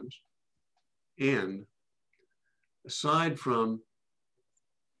non-religious reasons. And aside from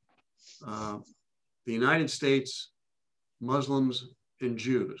the United States, Muslims, and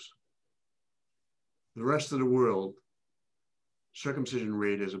Jews. The rest of the world, circumcision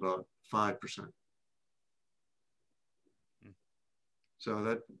rate is about 5%. So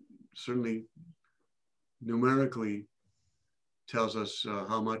that certainly numerically tells us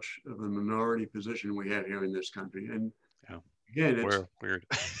how much of a minority position we have here in this country. And yeah. Again, it's weird.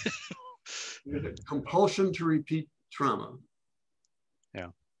 Compulsion to repeat trauma. Yeah.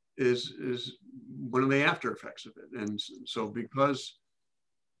 Is one of the after effects of it. And so because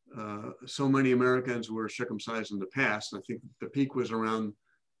so many Americans were circumcised in the past, I think the peak was around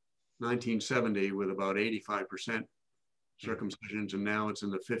 1970 with about 85% circumcisions, and now it's in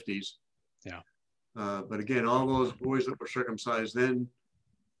the 50s. Yeah. But again, all those boys that were circumcised then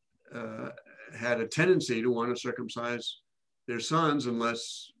had a tendency to want to circumcise their sons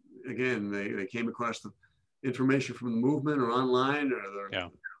unless, again, they came across the information from the movement or online, or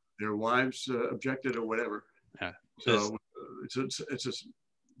their wives objected or whatever. Yeah. So it's a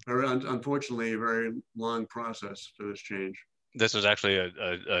very, unfortunately, a very long process for this change. This was actually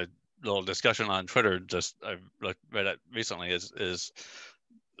a little discussion on Twitter. Just I read it recently. Is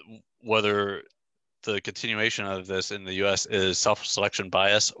whether the continuation of this in the U.S. is self-selection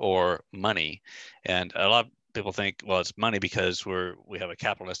bias or money, and a lot of people think, well, it's money because we have a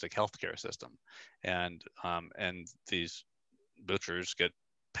capitalistic healthcare system, and these butchers get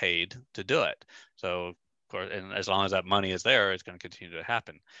paid to do it. So of course, and as long as that money is there, it's going to continue to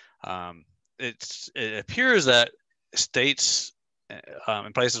happen. It appears that states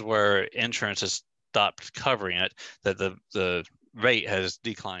in places where insurance has stopped covering it, that the rate has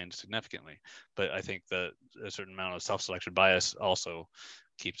declined significantly. But I think that a certain amount of self-selection bias also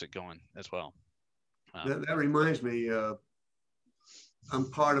keeps it going as well. That reminds me, I'm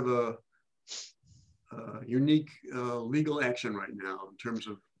part of a unique legal action right now in terms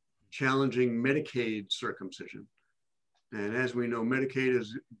of challenging Medicaid circumcision. And as we know, Medicaid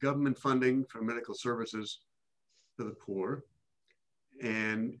is government funding for medical services for the poor.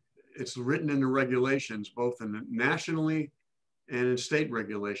 And it's written in the regulations, both nationally and in state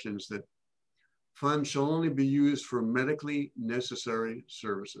regulations, that funds shall only be used for medically necessary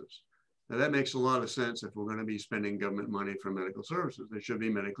services. Now that makes a lot of sense. If we're going to be spending government money for medical services, they should be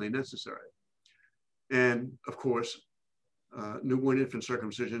medically necessary. And of course, newborn infant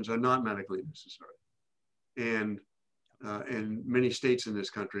circumcisions are not medically necessary. And in many states in this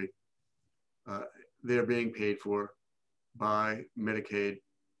country, they're being paid for by Medicaid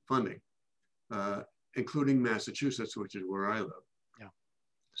funding, including Massachusetts, which is where I live. Yeah.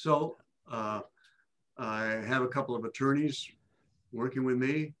 So I have a couple of attorneys working with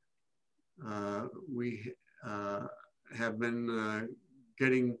me. We have been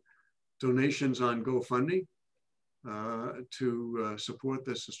getting donations on GoFundMe to support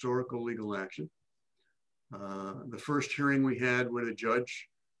this historical legal action. The first hearing we had with a judge,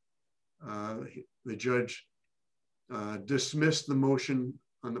 the judge dismissed the motion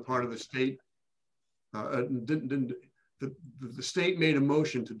on the part of the state. The state made a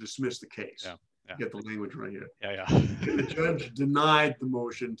motion to dismiss the case. Yeah, yeah. Get the language right here. Yeah. The judge denied the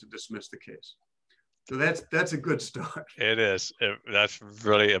motion to dismiss the case. So that's a good start. It is. That's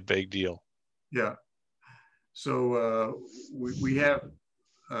really a big deal. Yeah. So we have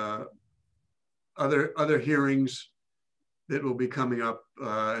other hearings that will be coming up,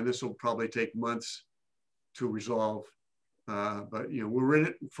 and this will probably take months to resolve. But we're in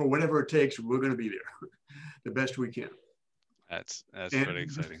it for whatever it takes. We're going to be there the best we can. That's pretty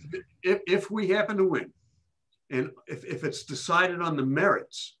exciting. If we happen to win, and if it's decided on the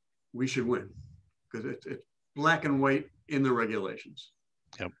merits, we should win, because it's black and white in the regulations.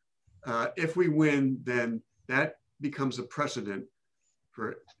 Yep. If we win, then that becomes a precedent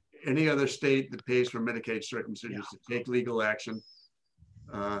for any other state that pays for Medicaid circumcisions to take legal action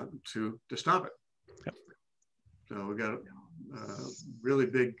to stop it. Yep. So we got a really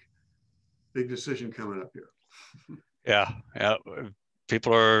big decision coming up here. Yeah.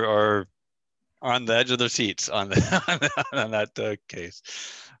 People are on the edge of their seats on that case.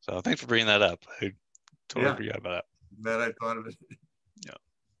 So thanks for bringing that up. I totally forgot about that. Glad I thought of it. Yeah.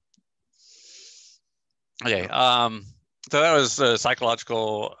 Okay. So that was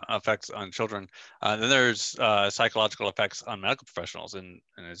psychological effects on children. Then there's psychological effects on medical professionals, and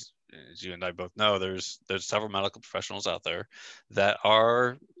as you and I both know, there's several medical professionals out there that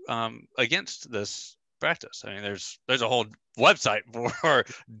are against this practice. I mean, there's a whole website for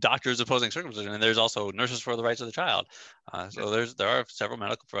doctors opposing circumcision, and there's also Nurses for the Rights of the Child. So there are several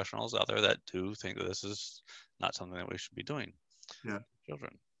medical professionals out there that do think that this is not something that we should be doing. Yeah,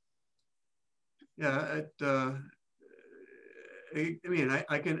 children. Yeah, I mean,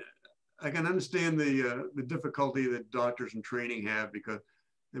 I can understand the difficulty that doctors in training have, because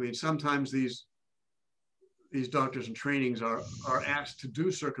I mean, sometimes these doctors in trainings are asked to do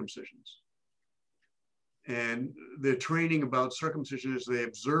circumcisions, and their training about circumcision is they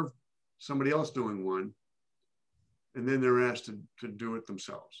observe somebody else doing one, and then they're asked to do it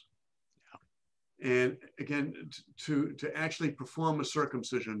themselves. Yeah. And again, to actually perform a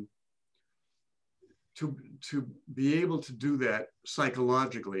circumcision, to be able to do that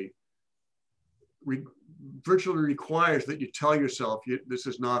psychologically, virtually requires that you tell yourself this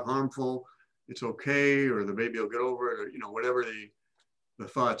is not harmful, it's okay, or the baby will get over it, or whatever the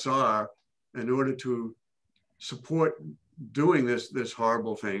thoughts are, in order to support doing this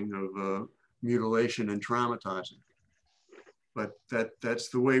horrible thing of mutilation and traumatizing. But that's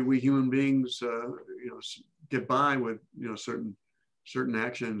the way we human beings get by with certain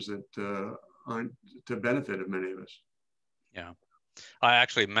actions that aren't to benefit of many of us. Yeah, I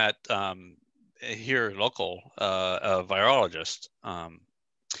actually met here local a virologist. When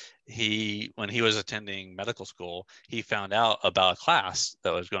he was attending medical school, he found out about a class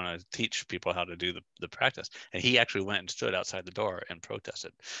that was going to teach people how to do the practice, and he actually went and stood outside the door and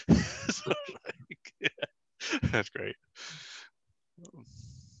protested. So, yeah, that's great.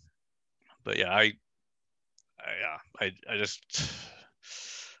 But yeah, I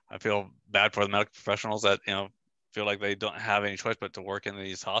feel bad for the medical professionals that feel like they don't have any choice but to work in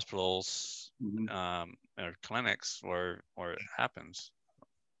these hospitals, or clinics where it happens.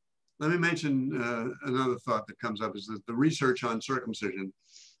 Let me mention another thought that comes up is that the research on circumcision,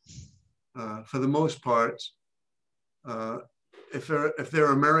 for the most part, if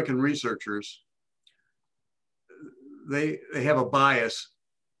they're American researchers, they have a bias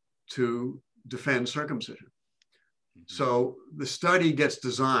to defend circumcision. Mm-hmm. So the study gets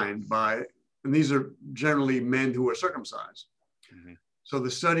designed by, and these are generally men who are circumcised. Mm-hmm. So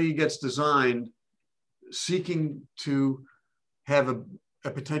the study gets designed seeking to have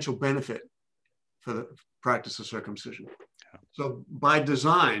a potential benefit for the practice of circumcision. Yeah. So by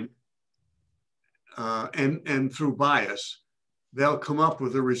design and through bias, they'll come up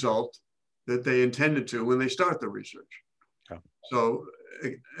with a result that they intended to when they start the research. Yeah. So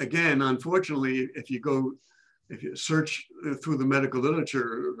again, unfortunately, if you search through the medical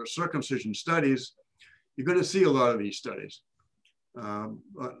literature or circumcision studies, you're going to see a lot of these studies.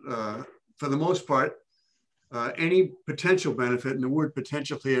 But for the most part, any potential benefit, and the word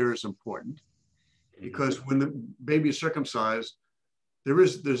potential here is important, because when the baby is circumcised,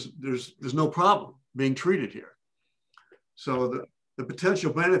 there's no problem being treated here. So the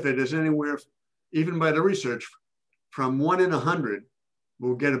potential benefit is anywhere, even by the research, from 1 in 100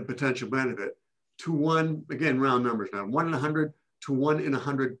 will get a potential benefit to 1, again, round numbers now, 1 in 100 to 1 in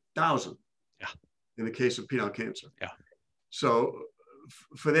 100,000. Yeah. In the case of penile cancer. Yeah. So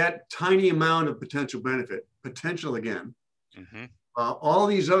for that tiny amount of potential benefit, potential again, all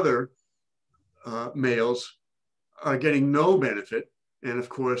these other males are getting no benefit. And of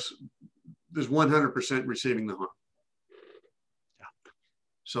course, there's 100% receiving the harm. Yeah.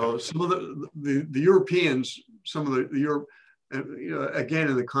 So some of the Europeans, some of the Europe, again,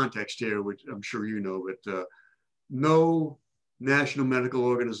 in the context here, which I'm sure you know, but no national medical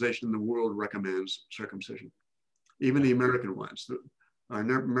organization in the world recommends circumcision. Even the American ones. Our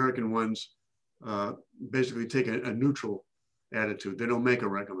American ones basically take a neutral attitude. They don't make a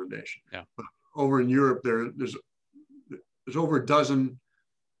recommendation. Yeah. But over in Europe, there's over a dozen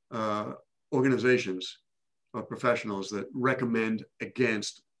organizations of professionals that recommend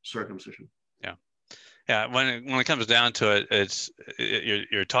against circumcision. Yeah. Yeah, when it comes down to it,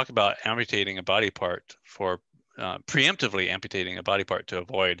 you're talking about amputating a body part for preemptively amputating a body part to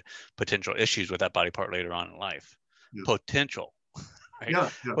avoid potential issues with that body part later on in life. Yeah. Potential, right? Yeah.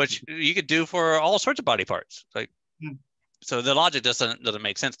 Which you could do for all sorts of body parts. Like, so the logic doesn't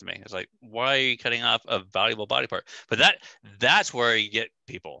make sense to me. It's like, why are you cutting off a valuable body part? But that's where you get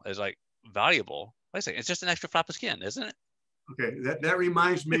people. Is like, valuable. Wait a second, it's just an extra flap of skin, isn't it? Okay, that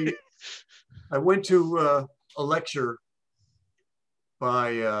reminds me. I went to a lecture by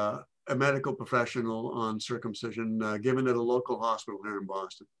a medical professional on circumcision given at a local hospital here in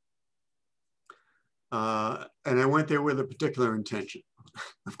Boston. And I went there with a particular intention,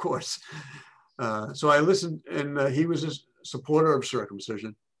 of course. So I listened, and he was a supporter of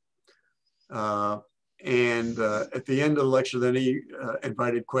circumcision. And at the end of the lecture, then he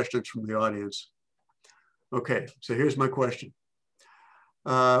invited questions from the audience. Okay, so here's my question.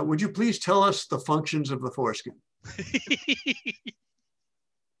 Would you please tell us the functions of the foreskin?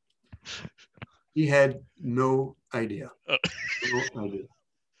 He had no idea. No idea.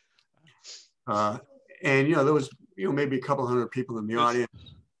 And there was maybe a couple hundred people in the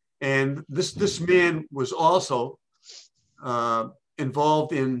audience, And this man was also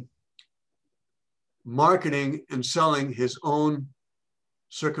involved in marketing and selling his own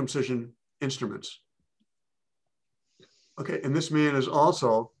circumcision instruments. Okay, and this man is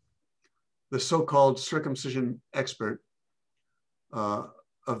also the so-called circumcision expert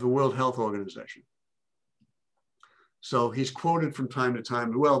of the World Health Organization. So he's quoted from time to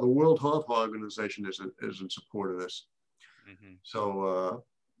time. Well, the World Health Organization is in support of this. Mm-hmm. So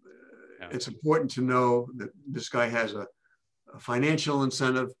it's important to know that this guy has a financial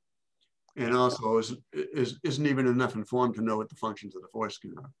incentive, and also isn't even enough informed to know what the functions of the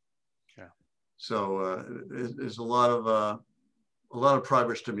foreskin are. Yeah. So there's a lot of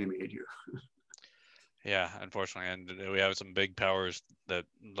progress to be made here. Yeah, unfortunately, and we have some big powers that,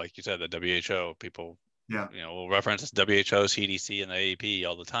 like you said, the WHO people. Yeah. Will reference WHO, CDC, and the AAP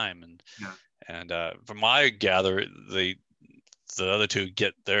all the time, and from my gather, the other two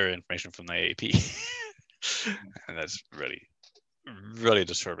get their information from the AAP, and that's really, really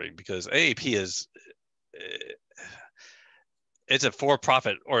disturbing because AAP is it's a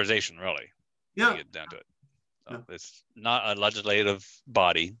for-profit organization, really. Yeah. When you get down to it. So yeah. It's not a legislative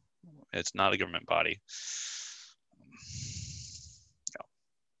body. It's not a government body.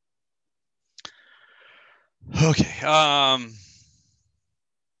 Okay.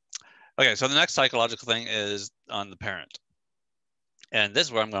 Okay. So the next psychological thing is on the parent, and this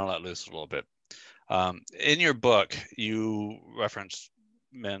is where I'm going to let loose a little bit. In your book, you reference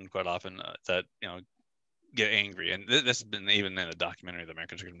men quite often that get angry, and this has been even in a documentary, the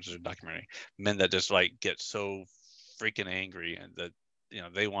American Circumcision documentary. Men that just like get so freaking angry, and that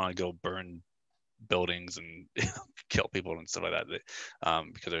they want to go burn buildings and kill people and stuff like that,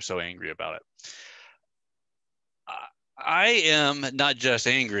 because they're so angry about it. I am not just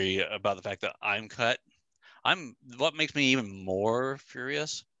angry about the fact that I'm cut. What makes me even more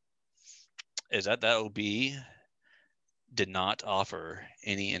furious is that OB did not offer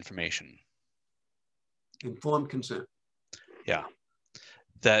any information. Informed consent. Yeah.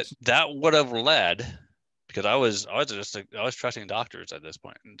 That would have led, because I was trusting doctors at this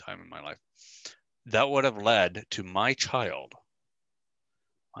point in time in my life. That would have led to my child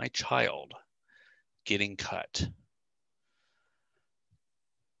getting cut.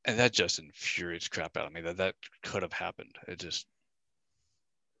 And that just infuriates crap out of me that could have happened. It just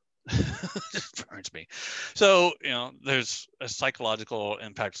burns me. So, there's a psychological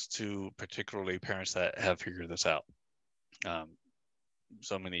impacts to particularly parents that have figured this out.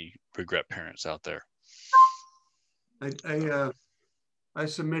 So many regret parents out there. I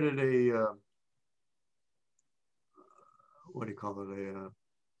submitted a what do you call it?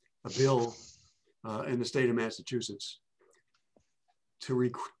 A bill in the state of Massachusetts to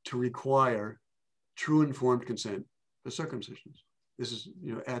require true informed consent for circumcisions. This is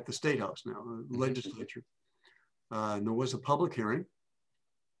at the State House now, the legislature. And there was a public hearing.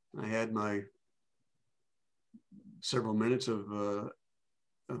 I had my several minutes of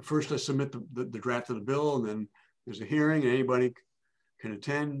first I submit the draft of the bill, and then there's a hearing, and anybody can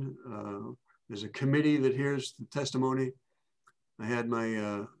attend. There's a committee that hears the testimony. I had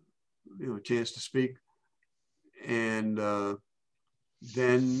my chance to speak, and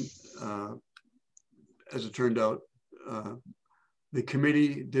then, as it turned out, the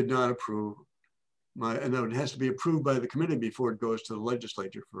committee did not approve and it has to be approved by the committee before it goes to the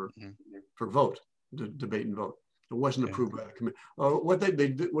legislature for vote, debate and vote. It wasn't approved by the committee. What do they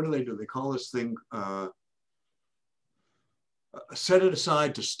do? They call this thing set it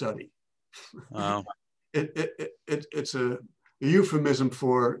aside to study. Wow. It's a euphemism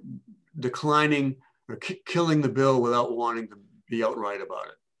for declining or killing the bill without wanting to be outright about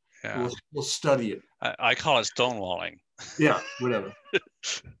it. Yeah. We'll study it. I call it stonewalling. Yeah, whatever.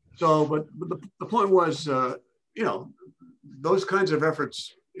 So, but the point was, those kinds of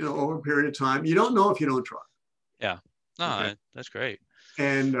efforts, over a period of time, you don't know if you don't try. Yeah, no, okay. That's great.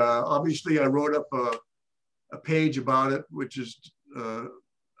 And obviously, I wrote up a page about it, which is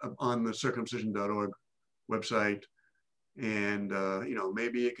on the circumcision.org website, and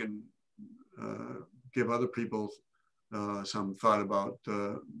maybe it can give other people some thought about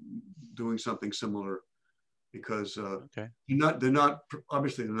doing something similar, because they're not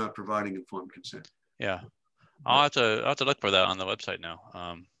providing informed consent. Yeah, I'll have to look for that on the website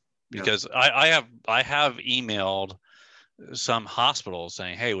now, because I have emailed some hospitals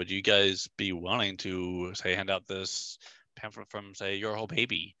saying, hey, would you guys be willing to hand out this pamphlet from Your Whole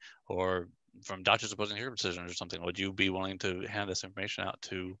Baby, or from Doctors Opposing Circumcision or something? Would you be willing to hand this information out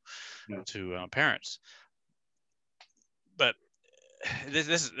to parents? But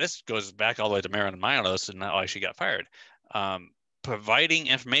this goes back all the way to Marilyn Milos and why she got fired. providing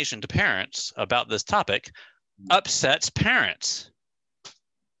information to parents about this topic upsets parents.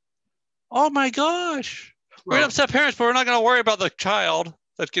 Oh my gosh. We're going to upset parents, but we're not going to worry about the child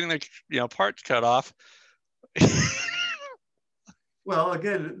that's getting their parts cut off. Well,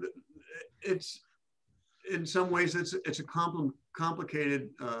 again, it's in some ways it's a complicated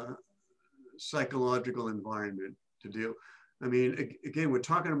psychological environment to deal. I mean, again, we're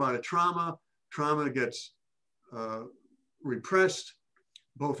talking about a trauma. Trauma gets repressed,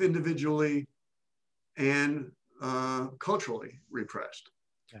 both individually and culturally repressed.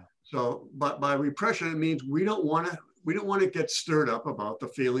 Yeah. So, but by repression, it means we don't want to get stirred up about the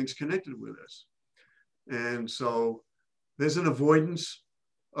feelings connected with this, and so there's an avoidance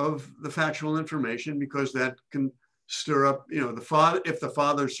of the factual information because that can stir up. The father, if the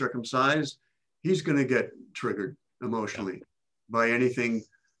father's circumcised, he's going to get triggered emotionally by anything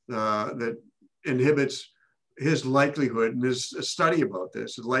that inhibits his likelihood, and there's a study about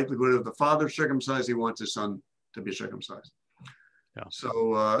this, the likelihood of the father circumcised, he wants his son to be circumcised. Yeah.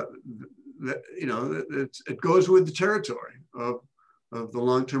 So, it goes with the territory of the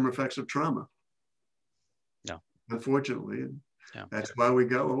long-term effects of trauma. Yeah. Unfortunately, that's why we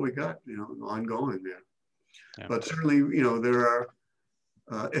got what we got, ongoing there. Yeah. But certainly, there are,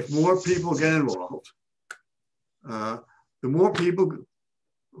 if more people get involved, the more people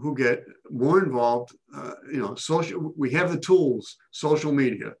who get more involved, we have the tools, social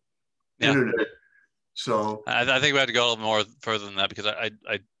media, internet. So I think we have to go a little more further than that, because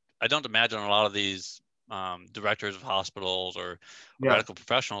I don't imagine a lot of these directors of hospitals or medical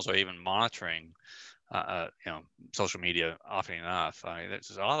professionals are even monitoring, social media often enough. I mean,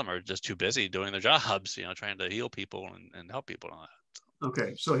 a lot of them are just too busy doing their jobs, trying to heal people and help people on that.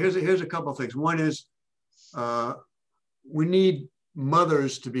 Okay, so here's a couple of things. One is we need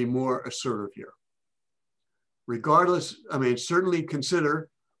mothers to be more assertive here. Regardless, I mean, certainly consider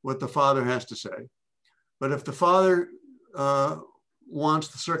what the father has to say. But if the father wants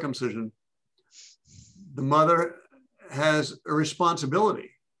the circumcision, the mother has a responsibility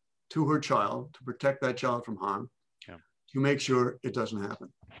to her child to protect that child from harm, to make sure it doesn't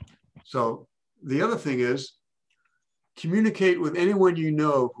happen. So the other thing is communicate with anyone you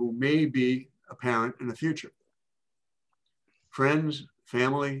know who may be a parent in the future. Friends,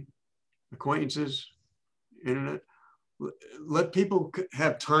 family, acquaintances, internet. Let people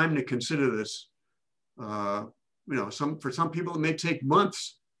have time to consider this. For some people, it may take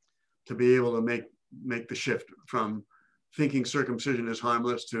months to be able to make the shift from thinking circumcision is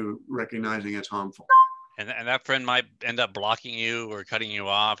harmless to recognizing it's harmful. And that friend might end up blocking you or cutting you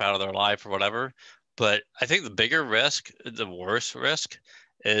off out of their life or whatever. But I think the bigger risk, the worst risk,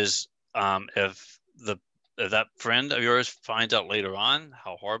 is if that friend of yours finds out later on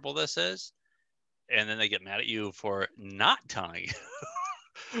how horrible this is, and then they get mad at you for not telling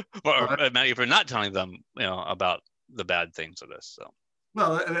you, or mad at you for not telling them, about the bad things of this. So,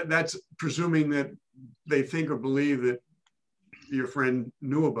 well, that's presuming that they think or believe that your friend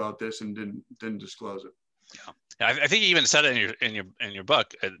knew about this and didn't disclose it. Yeah, I think you even said it in your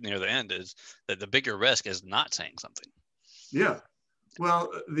book near the end, is that the bigger risk is not saying something. Yeah.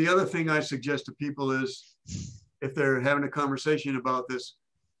 Well, the other thing I suggest to people is, if they're having a conversation about this,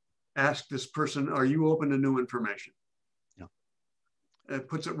 ask this person, are you open to new information? Yeah. It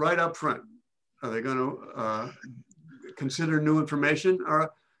puts it right up front. Are they going to consider new information?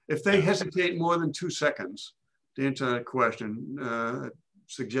 Or if they hesitate more than 2 seconds to answer that question,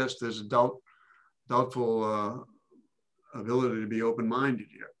 suggest there's a doubtful ability to be open-minded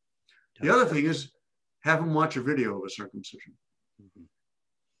here. Yeah. The other thing is, have them watch a video of a circumcision. Mm-hmm.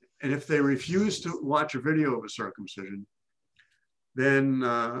 And if they refuse to watch a video of a circumcision, then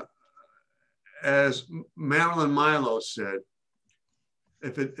as Marilyn Milo said,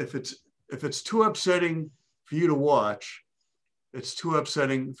 if it's too upsetting for you to watch, it's too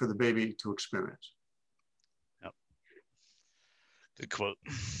upsetting for the baby to experience. Yep. Good quote.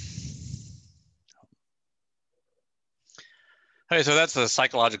 Okay, so that's the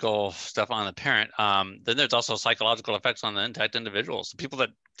psychological stuff on the parent. Then there's also psychological effects on the intact individuals, the people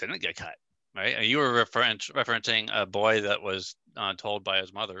that didn't get cut, right? And you were referencing a boy that was told by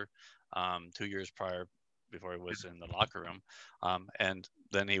his mother 2 years prior, before he was in the locker room, and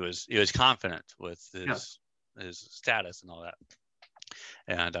then he was confident with his status and all that.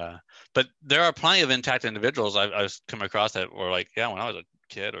 And but there are plenty of intact individuals I've come across that were like, when I was a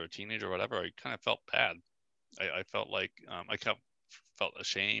kid or a teenager or whatever, I kind of felt bad. I felt like I felt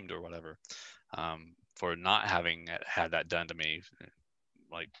ashamed or whatever for not having had that done to me,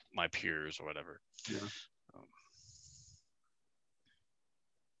 like my peers or whatever. Yeah.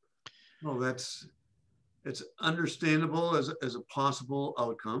 Well, that's it's understandable as a possible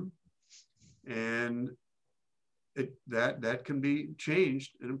outcome, and that can be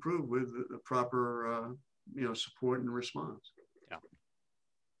changed and improved with the proper support and response. Yeah.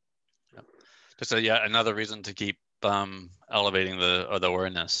 Yeah. Just another reason to keep elevating the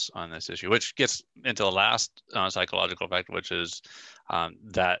awareness on this issue, which gets into the last psychological effect, which is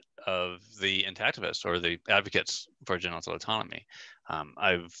that of the intactivists or the advocates for genital autonomy.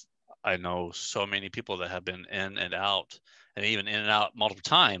 I know so many people that have been in and out, and even in and out multiple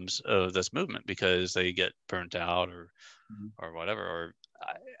times of this movement because they get burnt out or whatever. Or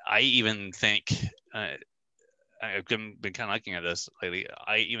I even think I've been kind of looking at this lately.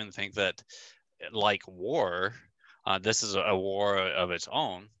 I even think that, like war, this is a war of its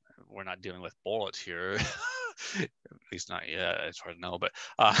own. We're not dealing with bullets here, at least not yet. It's hard to know, but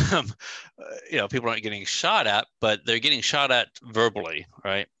people aren't getting shot at, but they're getting shot at verbally,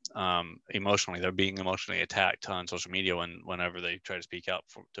 right? Emotionally, they're being emotionally attacked on social media whenever they try to speak out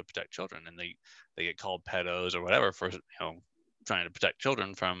to protect children, and they get called pedos or whatever for trying to protect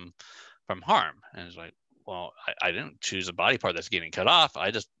children from harm. And it's like, well, I didn't choose a body part that's getting cut off. I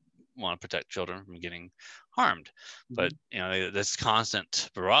just want to protect children from getting harmed. But this constant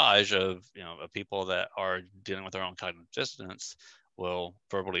barrage of of people that are dealing with their own cognitive dissonance will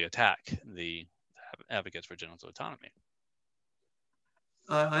verbally attack the advocates for genital autonomy.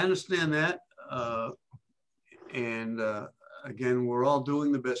 I understand that, and again, we're all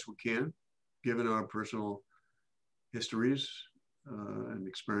doing the best we can given our personal histories and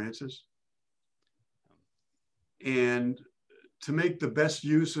experiences, and to make the best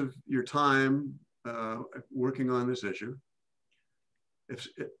use of your time working on this issue.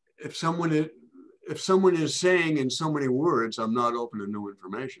 If someone is saying in so many words, "I'm not open to new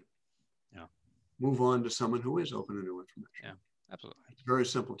information," move on to someone who is open to new information. Yeah, absolutely. It's a very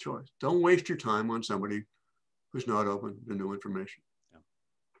simple choice. Don't waste your time on somebody who's not open to new information.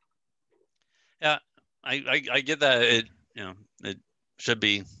 Yeah, I get that. It should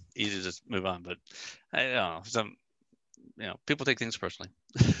be easy to just move on, but I don't know, some people take things personally.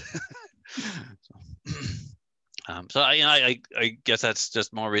 So I guess that's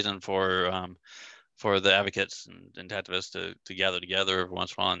just more reason for the advocates and activists to gather together every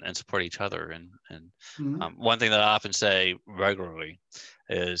once in a while and support each other. And one thing that I often say regularly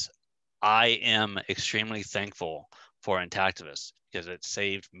is I am extremely thankful for intactivists because it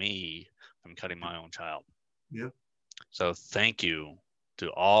saved me from cutting my own child. Yeah. So thank you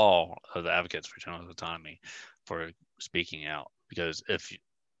to all of the advocates for genital autonomy for speaking out, because if it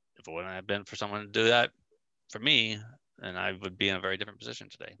wouldn't have been for someone to do that for me, then I would be in a very different position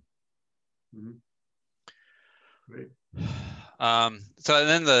today. Great. So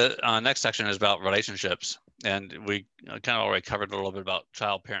then the next section is about relationships, and we kind of already covered a little bit about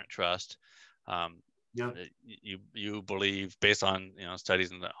child-parent trust. You believe, based on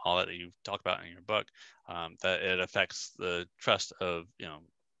studies and all that you talk about in your book, that it affects the trust of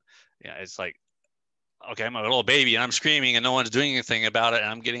it's like, okay, I'm a little baby and I'm screaming and no one's doing anything about it and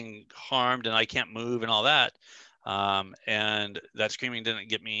I'm getting harmed and I can't move and all that, and that screaming didn't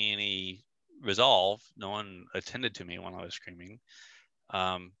get me any resolve. No one attended to me when I was screaming.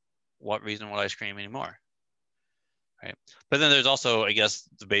 What reason would I scream anymore? Right. But then there's also, I guess,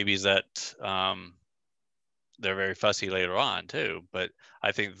 the babies that they're very fussy later on too. But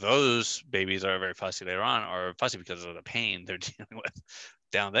I think those babies that are very fussy later on are fussy because of the pain they're dealing with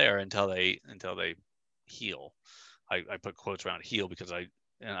down there until they heal. I put quotes around heal because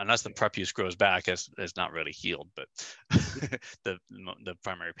unless the prepuce grows back, it's not really healed, but the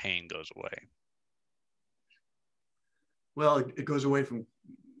primary pain goes away. Well, it goes away from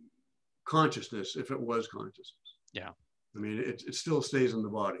consciousness if it was consciousness. Yeah. I mean, it still stays in the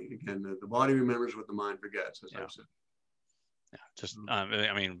body. Again, the body remembers what the mind forgets, as I've said. Yeah. Just,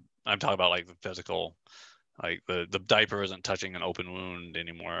 I mean, I'm talking about like the physical, like the diaper isn't touching an open wound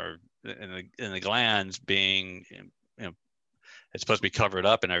anymore, and the glands being, it's supposed to be covered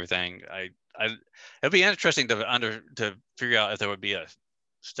up and everything. It'd be interesting to figure out if there would be a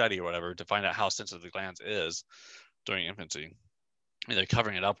study or whatever to find out how sensitive the glands is during infancy. I mean, they're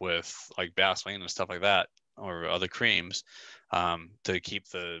covering it up with like Vaseline and stuff like that, or other creams, to keep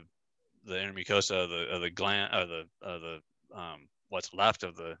the inner mucosa of the gland, or the what's left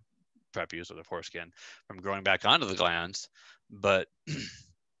of the prepuce or the foreskin from growing back onto the glands. But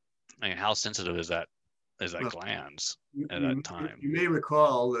I mean, how sensitive is that glands at that time? You may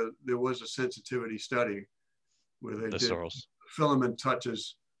recall that there was a sensitivity study where they did filament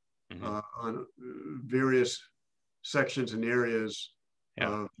touches on various sections and areas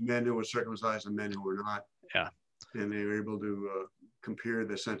of men who were circumcised and men who were not. Yeah. And they were able to compare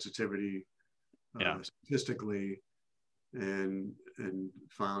the sensitivity statistically, and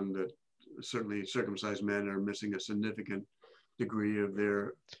found that certainly circumcised men are missing a significant degree of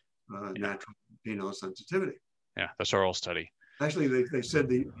their natural penile sensitivity. Yeah, the Sorrel study. Actually, they said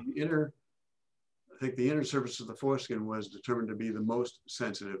the inner surface of the foreskin was determined to be the most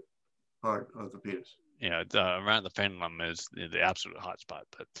sensitive part of the penis. Yeah, around the frenulum is the absolute hotspot.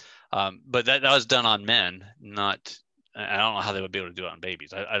 But that was done on men, not. I don't know how they would be able to do it on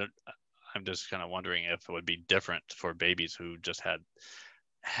babies. I'm just kind of wondering if it would be different for babies who just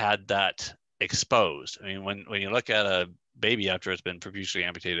had that exposed. I mean, when you look at a baby after it's been profusely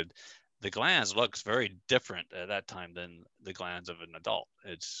amputated, the glands looks very different at that time than the glands of an adult.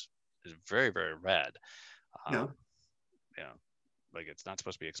 It's very, very red. Yeah. Like it's not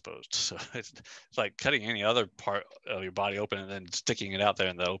supposed to be exposed. So it's like cutting any other part of your body open and then sticking it out there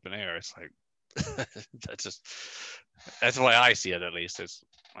in the open air. It's like that's the way I see it, at least. It's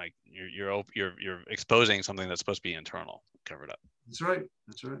like you're exposing something that's supposed to be internal, covered up. That's right.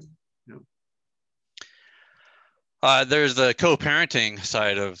 Yeah. There's the co-parenting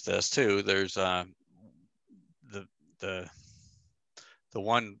side of this too. There's the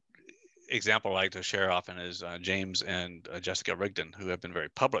one example I like to share often is James and Jessica Rigdon, who have been very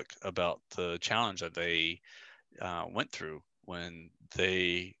public about the challenge that they went through when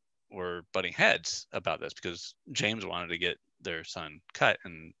they were butting heads about this, because James wanted to get their son cut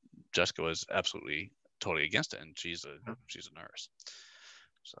and Jessica was absolutely totally against it, and she's a nurse.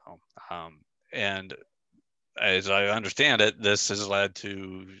 So and as I understand it, this has led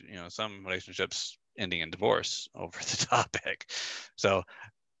to some relationships ending in divorce over the topic. So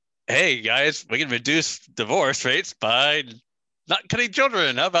hey guys, we can reduce divorce rates by not cutting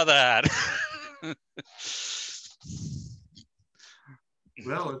children. How about that?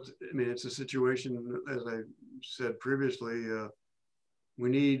 Well, it's a situation, as I said previously, we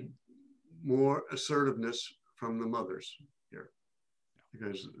need more assertiveness from the mothers here,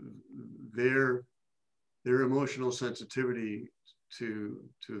 because their emotional sensitivity to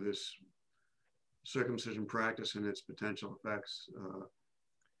this circumcision practice and its potential effects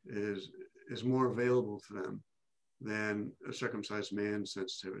is more available to them than a circumcised man's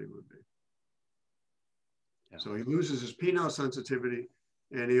sensitivity would be. Yeah. So he loses his penile sensitivity,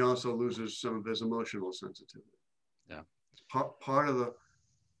 and he also loses some of his emotional sensitivity. Yeah, it's part of the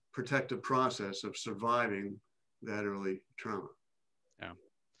protective process of surviving that early trauma.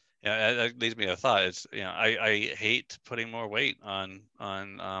 Yeah, that leads me to a thought. It's I hate putting more weight on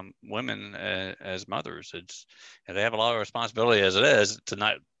women as mothers. It's they have a lot of responsibility as it is to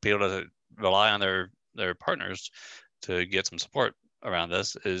not be able to rely on their partners to get some support around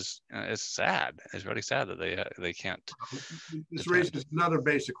this. It's sad. It's really sad that they can't. This raises another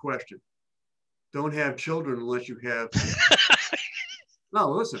basic question. Don't have children unless you have. No,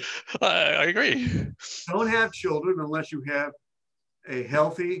 listen. I agree. Don't have children unless you have a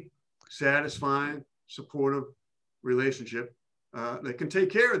healthy, satisfying, supportive relationship that can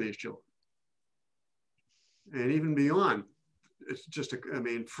take care of these children. And even beyond, it's just,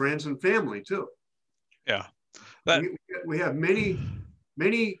 friends and family too. Yeah. We have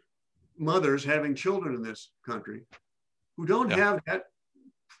many mothers having children in this country who don't have that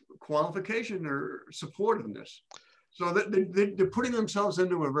qualification or supportiveness. So they're putting themselves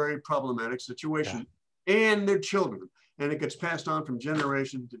into a very problematic situation, and their children. And it gets passed on from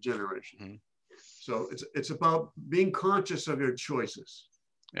generation to generation. Mm-hmm. So it's about being conscious of your choices.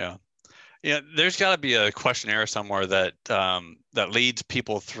 Yeah. There's got to be a questionnaire somewhere that that leads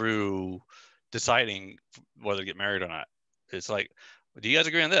people through deciding whether to get married or not. It's like, do you guys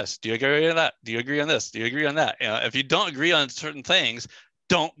agree on this? Do you agree on that? Do you agree on this? Do you agree on that? If you don't agree on certain things,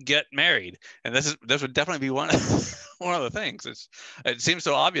 don't get married. And this would definitely be one of the things. It seems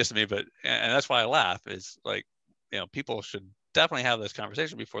so obvious to me, and that's why I laugh. Is like, people should definitely have this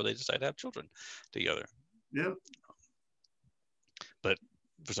conversation before they decide to have children together. Yeah. But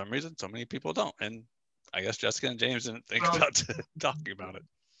for some reason, so many people don't. And I guess Jessica and James didn't think about talking about it.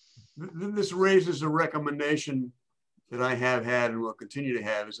 This raises a recommendation that I have had and will continue to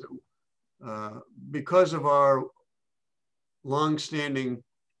have, is that because of our longstanding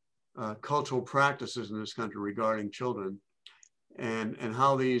cultural practices in this country regarding children and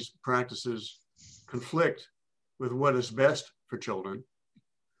how these practices conflict with what is best for children,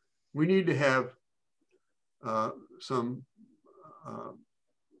 we need to have some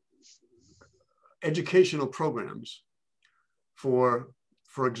educational programs for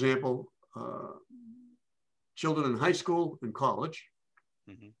example, children in high school and college,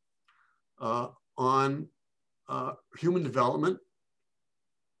 on human development,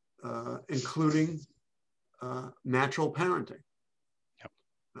 including natural parenting. Yep.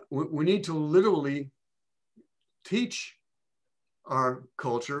 we need to literally teach our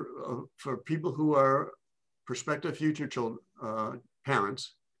culture for people who are prospective future children,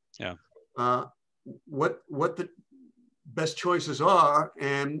 parents, Yeah. What the best choices are,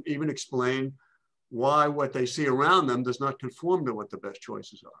 and even explain why what they see around them does not conform to what the best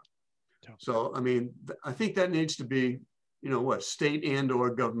choices are. Yeah. So, I mean, I think that needs to be, state and or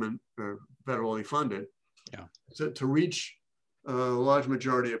government or federally funded, to reach a large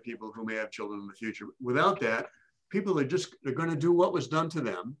majority of people who may have children in the future. Without that, people they're going to do what was done to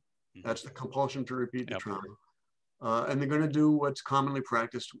them. That's the compulsion to repeat the trauma. And they're going to do what's commonly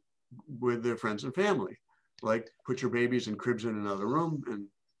practiced with their friends and family, like put your babies in cribs in another room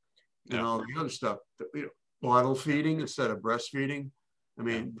and all the other stuff. Bottle feeding instead of breastfeeding. I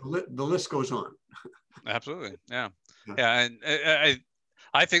mean, the list goes on. Absolutely. Yeah. And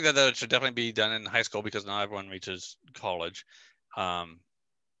I think that it should definitely be done in high school because not everyone reaches college. But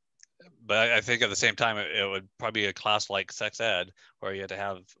I think at the same time, it would probably be a class like sex ed where you had to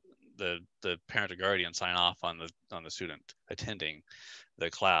have the parent or guardian sign off on the student attending the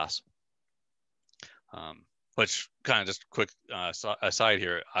class. Which kind of just quick aside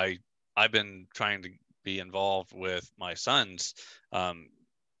here, I've been trying to be involved with my son's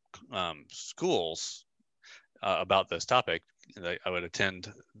schools about this topic. I would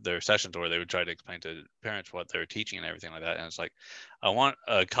attend their sessions where they would try to explain to parents what they're teaching and everything like that. And it's like, I want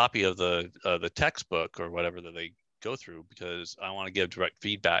a copy of the textbook or whatever that they go through, because I want to give direct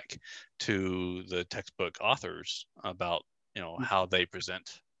feedback to the textbook authors about, how they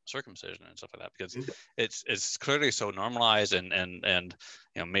present circumcision and stuff like that, because it's clearly so normalized and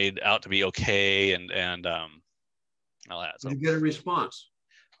made out to be okay and all that. So you get a response.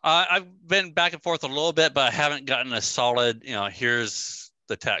 I've been back and forth a little bit, but I haven't gotten a solid, here's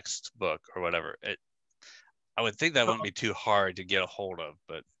the textbook or whatever. I would think that wouldn't be too hard to get a hold of,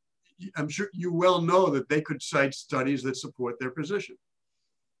 but I'm sure you well know that they could cite studies that support their position.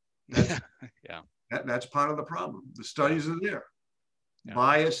 That's part of the problem. The studies are there.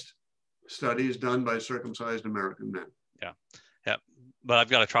 Biased studies done by circumcised American men. Yeah. But I've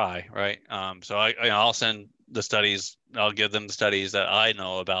got to try, right? So I'll send the studies. I'll give them the studies that I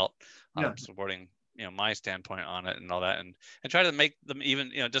know about supporting, my standpoint on it and all that, and try to make them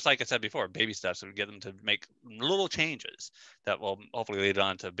even, just like I said before, baby steps, and get them to make little changes that will hopefully lead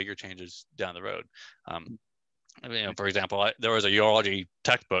on to bigger changes down the road. For example, there was a urology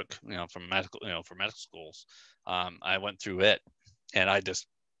textbook, from medical, for medical schools. I went through it, and I just,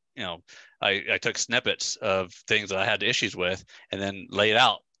 I took snippets of things that I had issues with, and then laid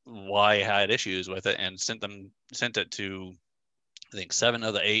out why I had issues with it, and sent it to, I think, 7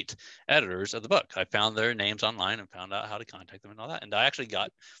 of the 8 editors of the book. I found their names online and found out how to contact them and all that. And I actually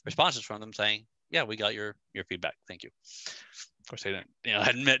got responses from them saying, yeah, we got your feedback. Thank you. Of course, they didn't,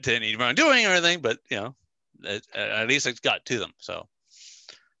 admit to any wrongdoing or anything, but, at least it got to them. So.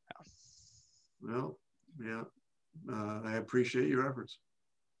 Well, yeah. I appreciate your efforts.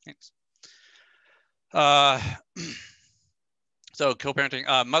 Thanks. So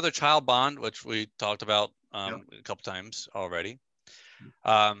co-parenting, mother-child bond, which we talked about a couple times already.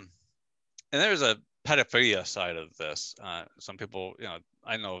 And there's a pedophilia side of this. Some people,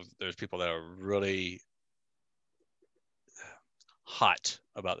 I know there's people that are really hot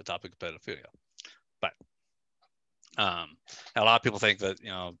about the topic of pedophilia, but a lot of people think that,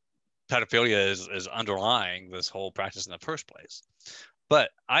 pedophilia is underlying this whole practice in the first place. But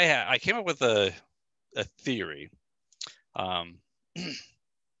I came up with a theory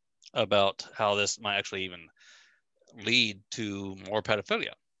about how this might actually even lead to more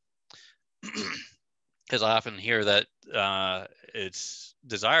pedophilia. Because I often hear that it's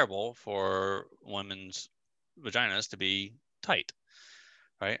desirable for women's vaginas to be tight,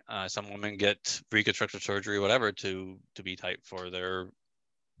 right? Some women get reconstructive surgery, whatever, to be tight for their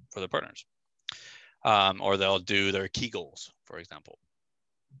partners, or they'll do their Kegels, for example.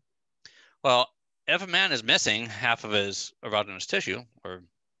 Well, if a man is missing half of his erogenous tissue, or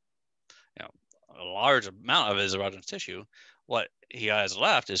a large amount of his erogenous tissue, what he has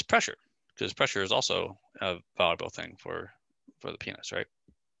left is pressure, because pressure is also a valuable thing for the penis, right?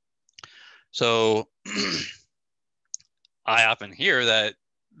 So I often hear that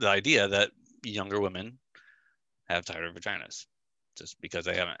the idea that younger women have tighter vaginas just because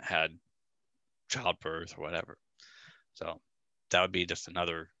they haven't had childbirth or whatever. So that would be just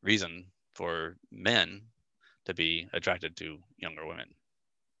another reason for men to be attracted to younger women.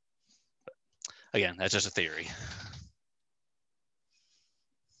 But again, that's just a theory.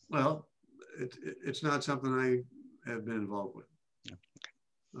 Well, it's not something I have been involved with.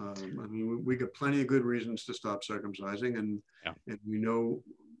 I mean, we got plenty of good reasons to stop circumcising, and we know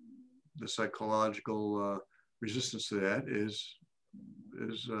the psychological resistance to that is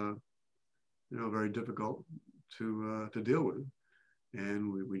very difficult to deal with,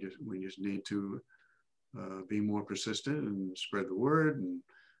 and we just need to be more persistent and spread the word, and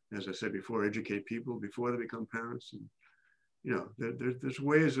as I said before, educate people before they become parents. And there's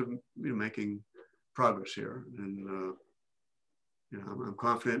ways of making progress here, and I'm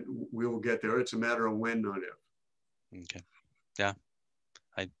confident we will get there. It's a matter of when, not if. Okay. Yeah,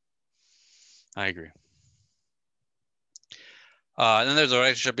 I agree. And then there's a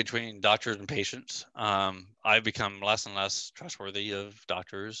relationship between doctors and patients. I've become less and less trustworthy of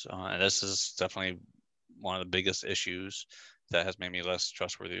doctors, and this is definitely one of the biggest issues that has made me less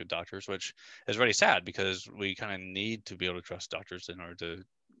trustworthy of doctors, which is really sad because we kind of need to be able to trust doctors in order to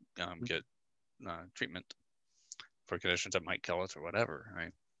get treatment for conditions that might kill us or whatever,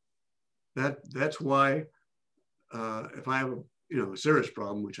 right? That's why if I have a serious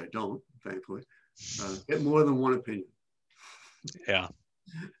problem, which I don't, thankfully, get more than one opinion. Yeah.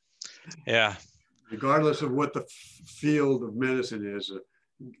 Yeah. Regardless of what the field of medicine is,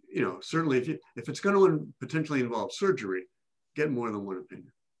 certainly if it's going to potentially involve surgery, get more than one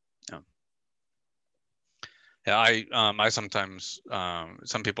opinion. Yeah. Yeah. I sometimes,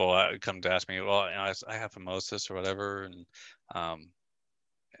 some people come to ask me, well, I have phimosis or whatever.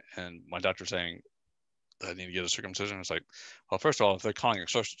 And my doctor's saying I need to get a circumcision. It's like, well, first of all, if they're calling it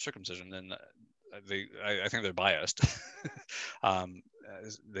circumcision, then I think they're biased.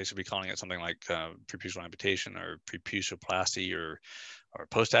 They should be calling it something like preputial amputation or preputioplasty or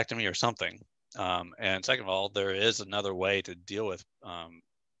postectomy or something. And second of all, there is another way to deal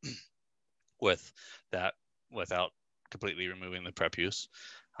with that without completely removing the prepuce.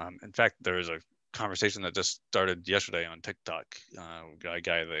 In fact, there is a conversation that just started yesterday on TikTok. A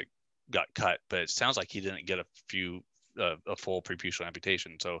guy that got cut, but it sounds like he didn't get a full preputial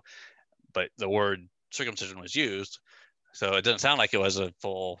amputation. So, but the word circumcision was used, so it doesn't sound like it was a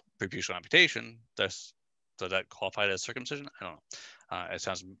full preputial amputation. So that qualified as circumcision? I don't know. It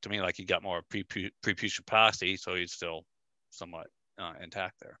sounds to me like he got more preputioplasty, so he's still somewhat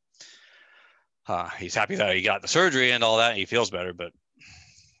intact there. He's happy that he got the surgery and all that, and he feels better, but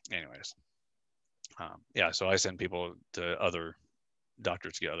anyways. Yeah, so I send people to other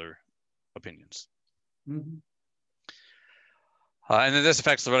doctors to get other opinions. Mm-hmm. And then this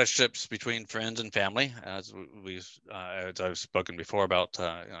affects the relationships between friends and family, as I've spoken before about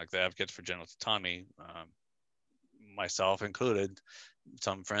like the advocates for genital autonomy, myself included.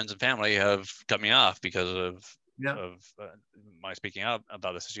 Some friends and family have cut me off because of my speaking out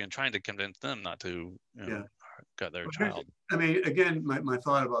about this issue and trying to convince them not to cut their child. I mean, again, my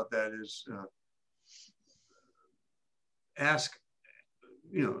thought about that is ask,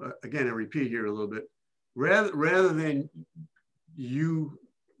 again, I repeat here a little bit, rather than you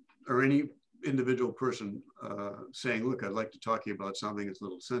or any individual person saying, look, I'd like to talk to you about something that's a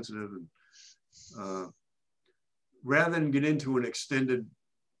little sensitive, and rather than get into an extended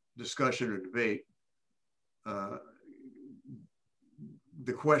discussion or debate,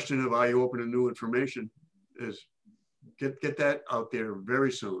 the question of are you open to new information is get that out there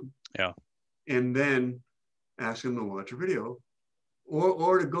very soon. Yeah. And then ask them to watch a video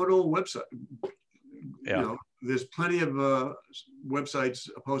or to go to a website. Yeah. There's plenty of websites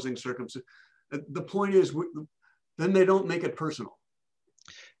opposing circumcision. The point is, then they don't make it personal.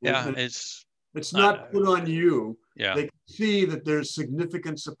 Yeah, it's not put on you. Yeah. They can see that there's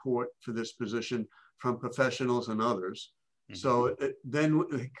significant support for this position from professionals and others. Mm-hmm. So then when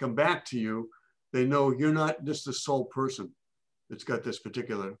they come back to you, they know you're not just the sole person that's got this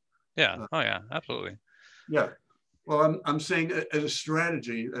particular. Yeah. Oh yeah, absolutely. Yeah. Well, I'm saying as a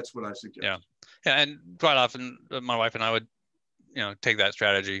strategy, that's what I suggest. Yeah. Yeah. And quite often my wife and I would, take that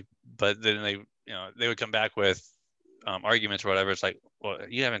strategy, but then they would come back with arguments or whatever. It's like, well,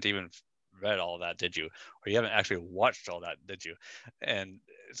 you haven't even read all that, did you? Or you haven't actually watched all that, did you? And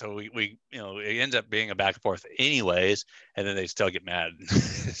so we it ends up being a back and forth anyways, and then they still get mad.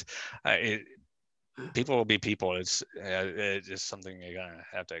 People will be people. It's just something you're gonna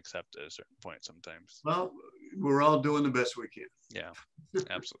have to accept at a certain point sometimes. Well, we're all doing the best we can. Yeah,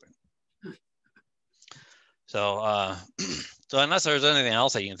 absolutely. So, so unless there's anything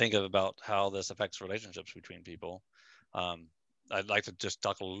else that you can think of about how this affects relationships between people, I'd like to just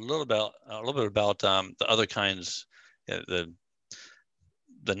talk a little bit about the other kinds, the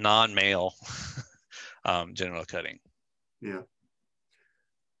non-male genital cutting. Yeah.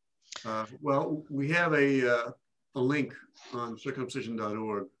 Well, we have a link on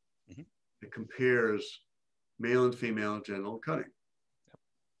circumcision.org mm-hmm. that compares male and female genital cutting.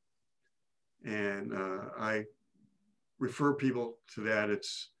 Yep. And I refer people to that.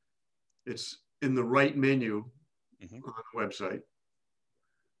 It's It's in the right menu Mm-hmm. on the website.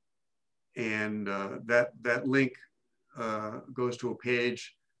 And that link goes to a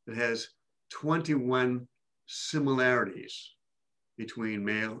page that has 21 similarities between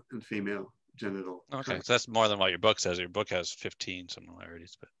male and female genital. Okay, so that's more than what your book says. Your book has 15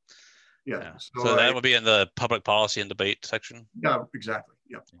 similarities, but yeah. So that would be in the public policy and debate section. Yeah, exactly.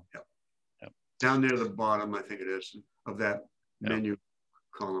 Yep. Yep. Down near the bottom, I think it is, of that menu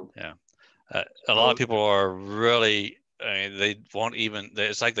column. Yeah. A lot of people are really, I mean, they won't even,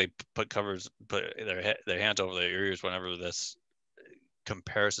 it's like they put their hands over their ears whenever this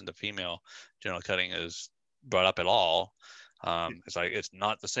comparison to female genital cutting is brought up at all. It's like, it's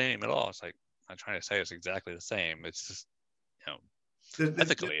not the same at all. It's like, I'm trying to say it's exactly the same. It's just,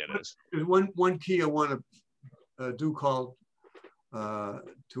 ethically it is. There's one key I want to do call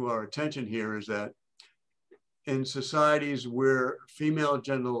to our attention here is that in societies where female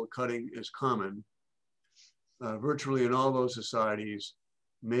genital cutting is common, virtually in all those societies,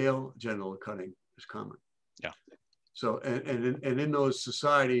 male genital cutting is common. Yeah. So, and in those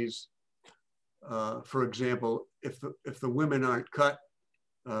societies, for example, if the women aren't cut,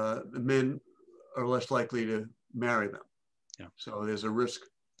 the men are less likely to marry them. Yeah. So there's a risk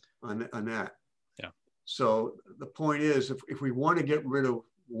on that. Yeah. So the point is, if we want to get rid of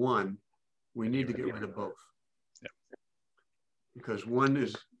one, we need to get rid of both. Yeah. Because one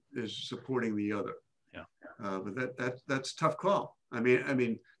is supporting the other. Yeah. But that's a tough call. I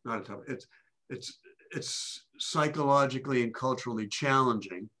mean, not a tough. It's psychologically and culturally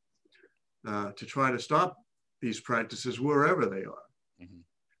challenging to try to stop these practices wherever they are.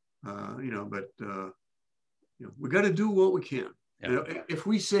 Mm-hmm. But we got to do what we can. Yeah. If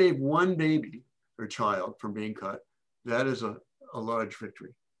we save one baby or child from being cut, that is a large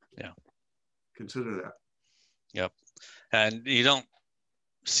victory. Yeah. Consider that. Yep. And you don't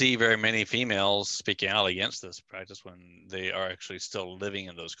see very many females speaking out against this practice when they are actually still living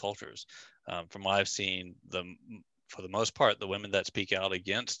in those cultures. From what I've seen, for the most part, the women that speak out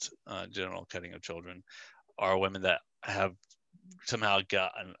against genital cutting of children are women that have somehow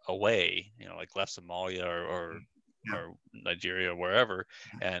gotten away, like left Somalia or Nigeria or wherever,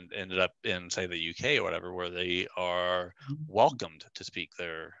 and ended up in, say, the UK or whatever, where they are welcomed to speak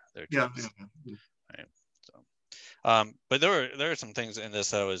their truths. Yeah. Right. So, but there are some things in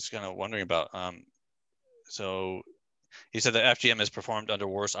this that I was kind of wondering about. So he said that FGM is performed under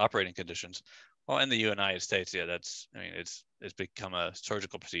worse operating conditions. Well, in the United States, yeah, it's become a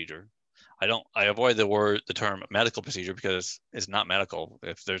surgical procedure. I avoid the term medical procedure because it's not medical.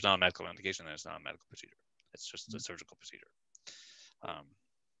 If there's not a medical indication, then it's not a medical procedure. It's just a surgical procedure.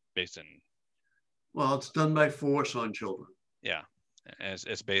 Based in. Well, it's done by force on children. Yeah, and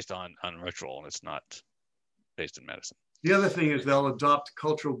it's based on ritual, and it's not based in medicine. The other thing is they'll adopt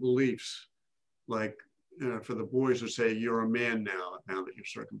cultural beliefs, like for the boys to say, "You're a man now that you're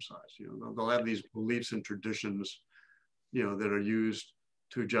circumcised." They'll have these beliefs and traditions, that are used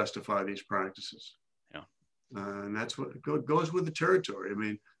to justify these practices. Yeah, and that's what goes with the territory. I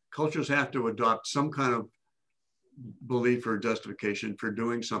mean, cultures have to adopt some kind of belief or justification for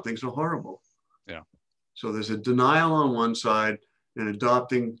doing something so horrible. Yeah. So there's a denial on one side and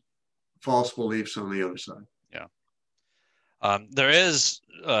adopting false beliefs on the other side. Yeah. There is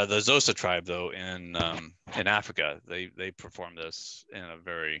the Xhosa tribe, though, in Africa. They perform this in a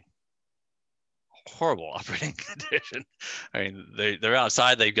very horrible operating condition. I mean, they're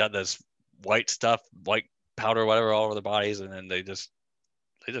outside. They've got this white powder, whatever, all over their bodies, and then they just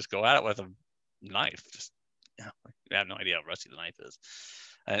go at it with a knife. Just I have no idea how rusty the knife is.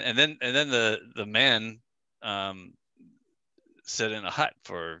 And then the men sit in a hut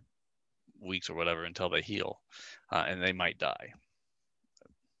for weeks or whatever until they heal, and they might die.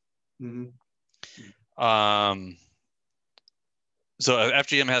 Mm-hmm. So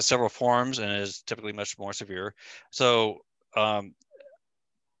FGM has several forms and is typically much more severe. So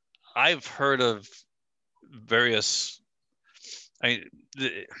I've heard of various.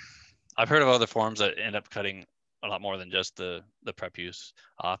 I've heard of other forms that end up cutting a lot more than just the prepuce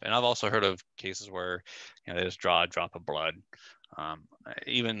off, and I've also heard of cases where they just draw a drop of blood.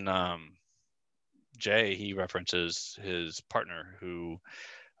 Even Jay, he references his partner who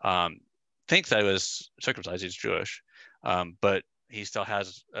thinks that he was circumcised. He's Jewish, but he still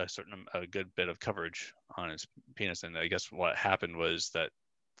has a good bit of coverage on his penis. And I guess what happened was that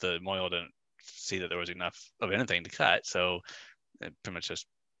the mohel didn't see that there was enough of anything to cut, so it pretty much just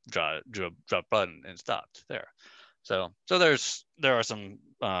drew a drop blood and stopped there. So there's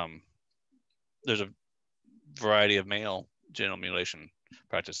a variety of male genital mutilation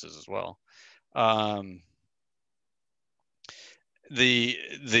practices as well.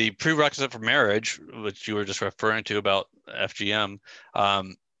 the prerequisite for marriage, which you were just referring to about FGM,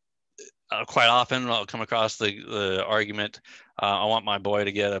 quite often I'll come across the argument, I want my boy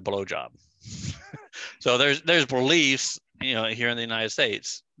to get a blowjob. So there's beliefs, here in the United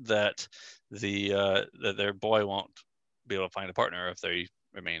States that that their boy won't be able to find a partner if they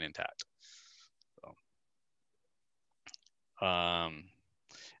remain intact. So,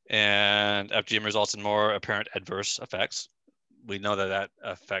 and FGM results in more apparent adverse effects. We know that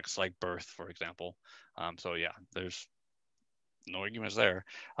affects like birth, for example. So yeah, there's no arguments there.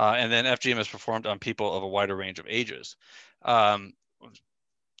 And then FGM is performed on people of a wider range of ages.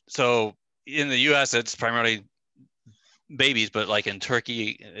 So in the US, it's primarily babies, but like in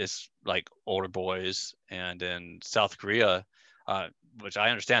Turkey, it's like older boys. And in South Korea, which I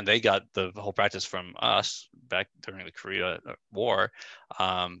understand they got the whole practice from us back during the Korea War,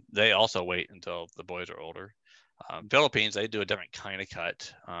 they also wait until the boys are older. Philippines, they do a different kind of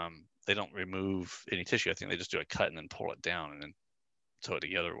cut. They don't remove any tissue. I think they just do a cut and then pull it down and then sew it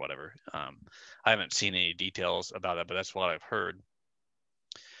together or whatever. I haven't seen any details about that, but that's what I've heard.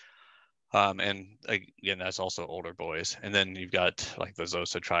 And again, that's also older boys. And then you've got like the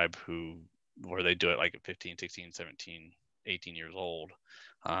Xhosa tribe where they do it like at 15, 16, 17, 18 years old,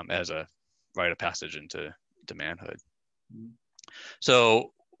 as a rite of passage into manhood.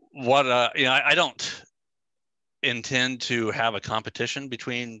 So what, I don't intend to have a competition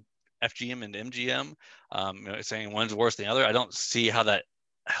between FGM and MGM, saying one's worse than the other. I don't see how that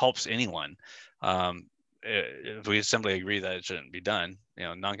helps anyone. If we simply agree that it shouldn't be done,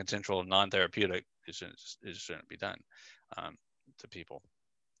 non-consensual, non-therapeutic, it shouldn't be done to people.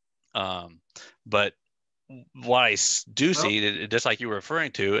 But what I do see, just like you were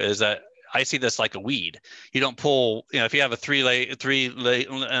referring to, is that I see this like a weed. You don't pull, if you have a three-leaf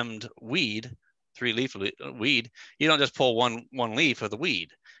weed, you don't just pull one leaf of the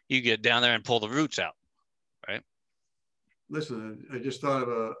weed. You get down there and pull the roots out, right? Listen, I just thought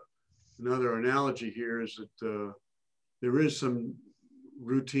of another analogy here is that there is some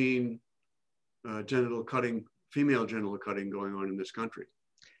routine genital cutting, female genital cutting going on in this country.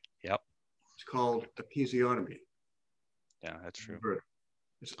 Yep. It's called episiotomy. Yeah, that's true.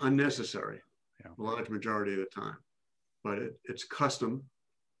 It's unnecessary, a large majority of the time, but it's custom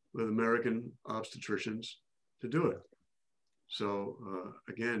with American obstetricians to do it. So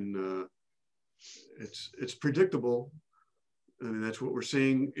again, it's predictable. I mean, that's what we're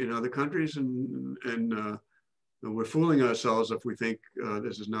seeing in other countries, and we're fooling ourselves if we think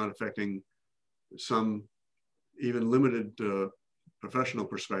this is not affecting some even limited professional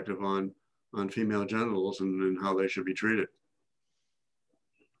perspective on female genitals and how they should be treated.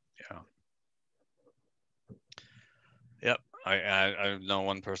 Yeah. Yep. I know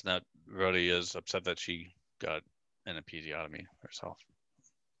one person that really is upset that she got an episiotomy herself.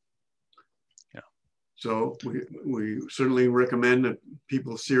 Yeah. So we certainly recommend that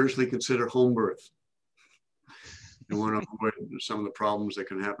people seriously consider home birth. You want to avoid some of the problems that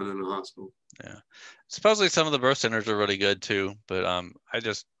can happen in a hospital. Yeah. Supposedly some of the birth centers are really good too, but I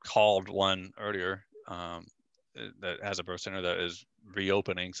just called one earlier that has a birth center that is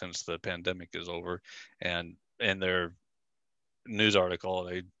reopening since the pandemic is over, and in their news article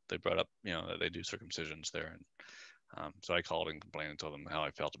they brought up that they do circumcisions there, and so I called and complained and told them how I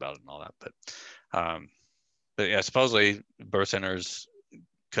felt about it and all that, but yeah, supposedly birth centers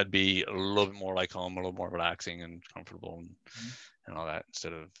could be a little bit more like home, a little more relaxing and comfortable and all that,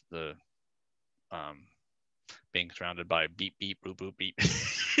 instead of the being surrounded by beep beep boop boop beep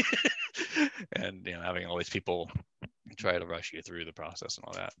and having all these people try to rush you through the process and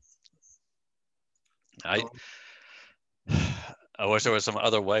all that. I wish there was some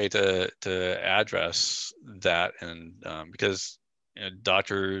other way to address that, and because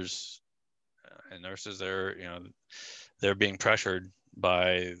doctors and nurses, they're being pressured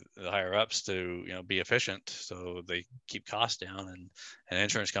by the higher ups to be efficient, so they keep costs down, and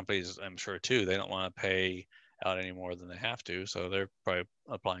insurance companies, I'm sure too, they don't want to pay out any more than they have to, so they're probably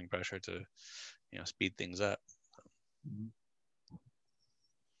applying pressure to speed things up.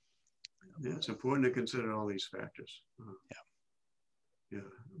 Yeah, it's important to consider all these factors. Yeah.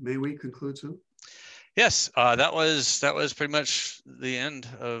 May we conclude soon? Yes, that was pretty much the end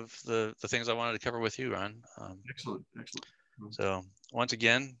of the things I wanted to cover with you, Ron. Excellent. So once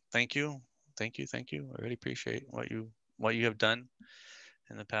again, thank you. I really appreciate what you have done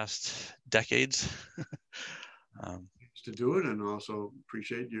in the past decades. To do it, and also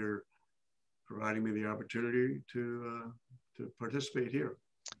appreciate your providing me the opportunity to participate here.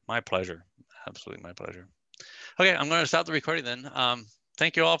 My pleasure. Absolutely my pleasure. Okay, I'm going to stop the recording then.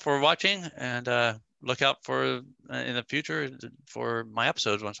 Thank you all for watching, and look out for in the future for my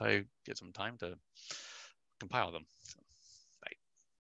episodes once I get some time to compile them.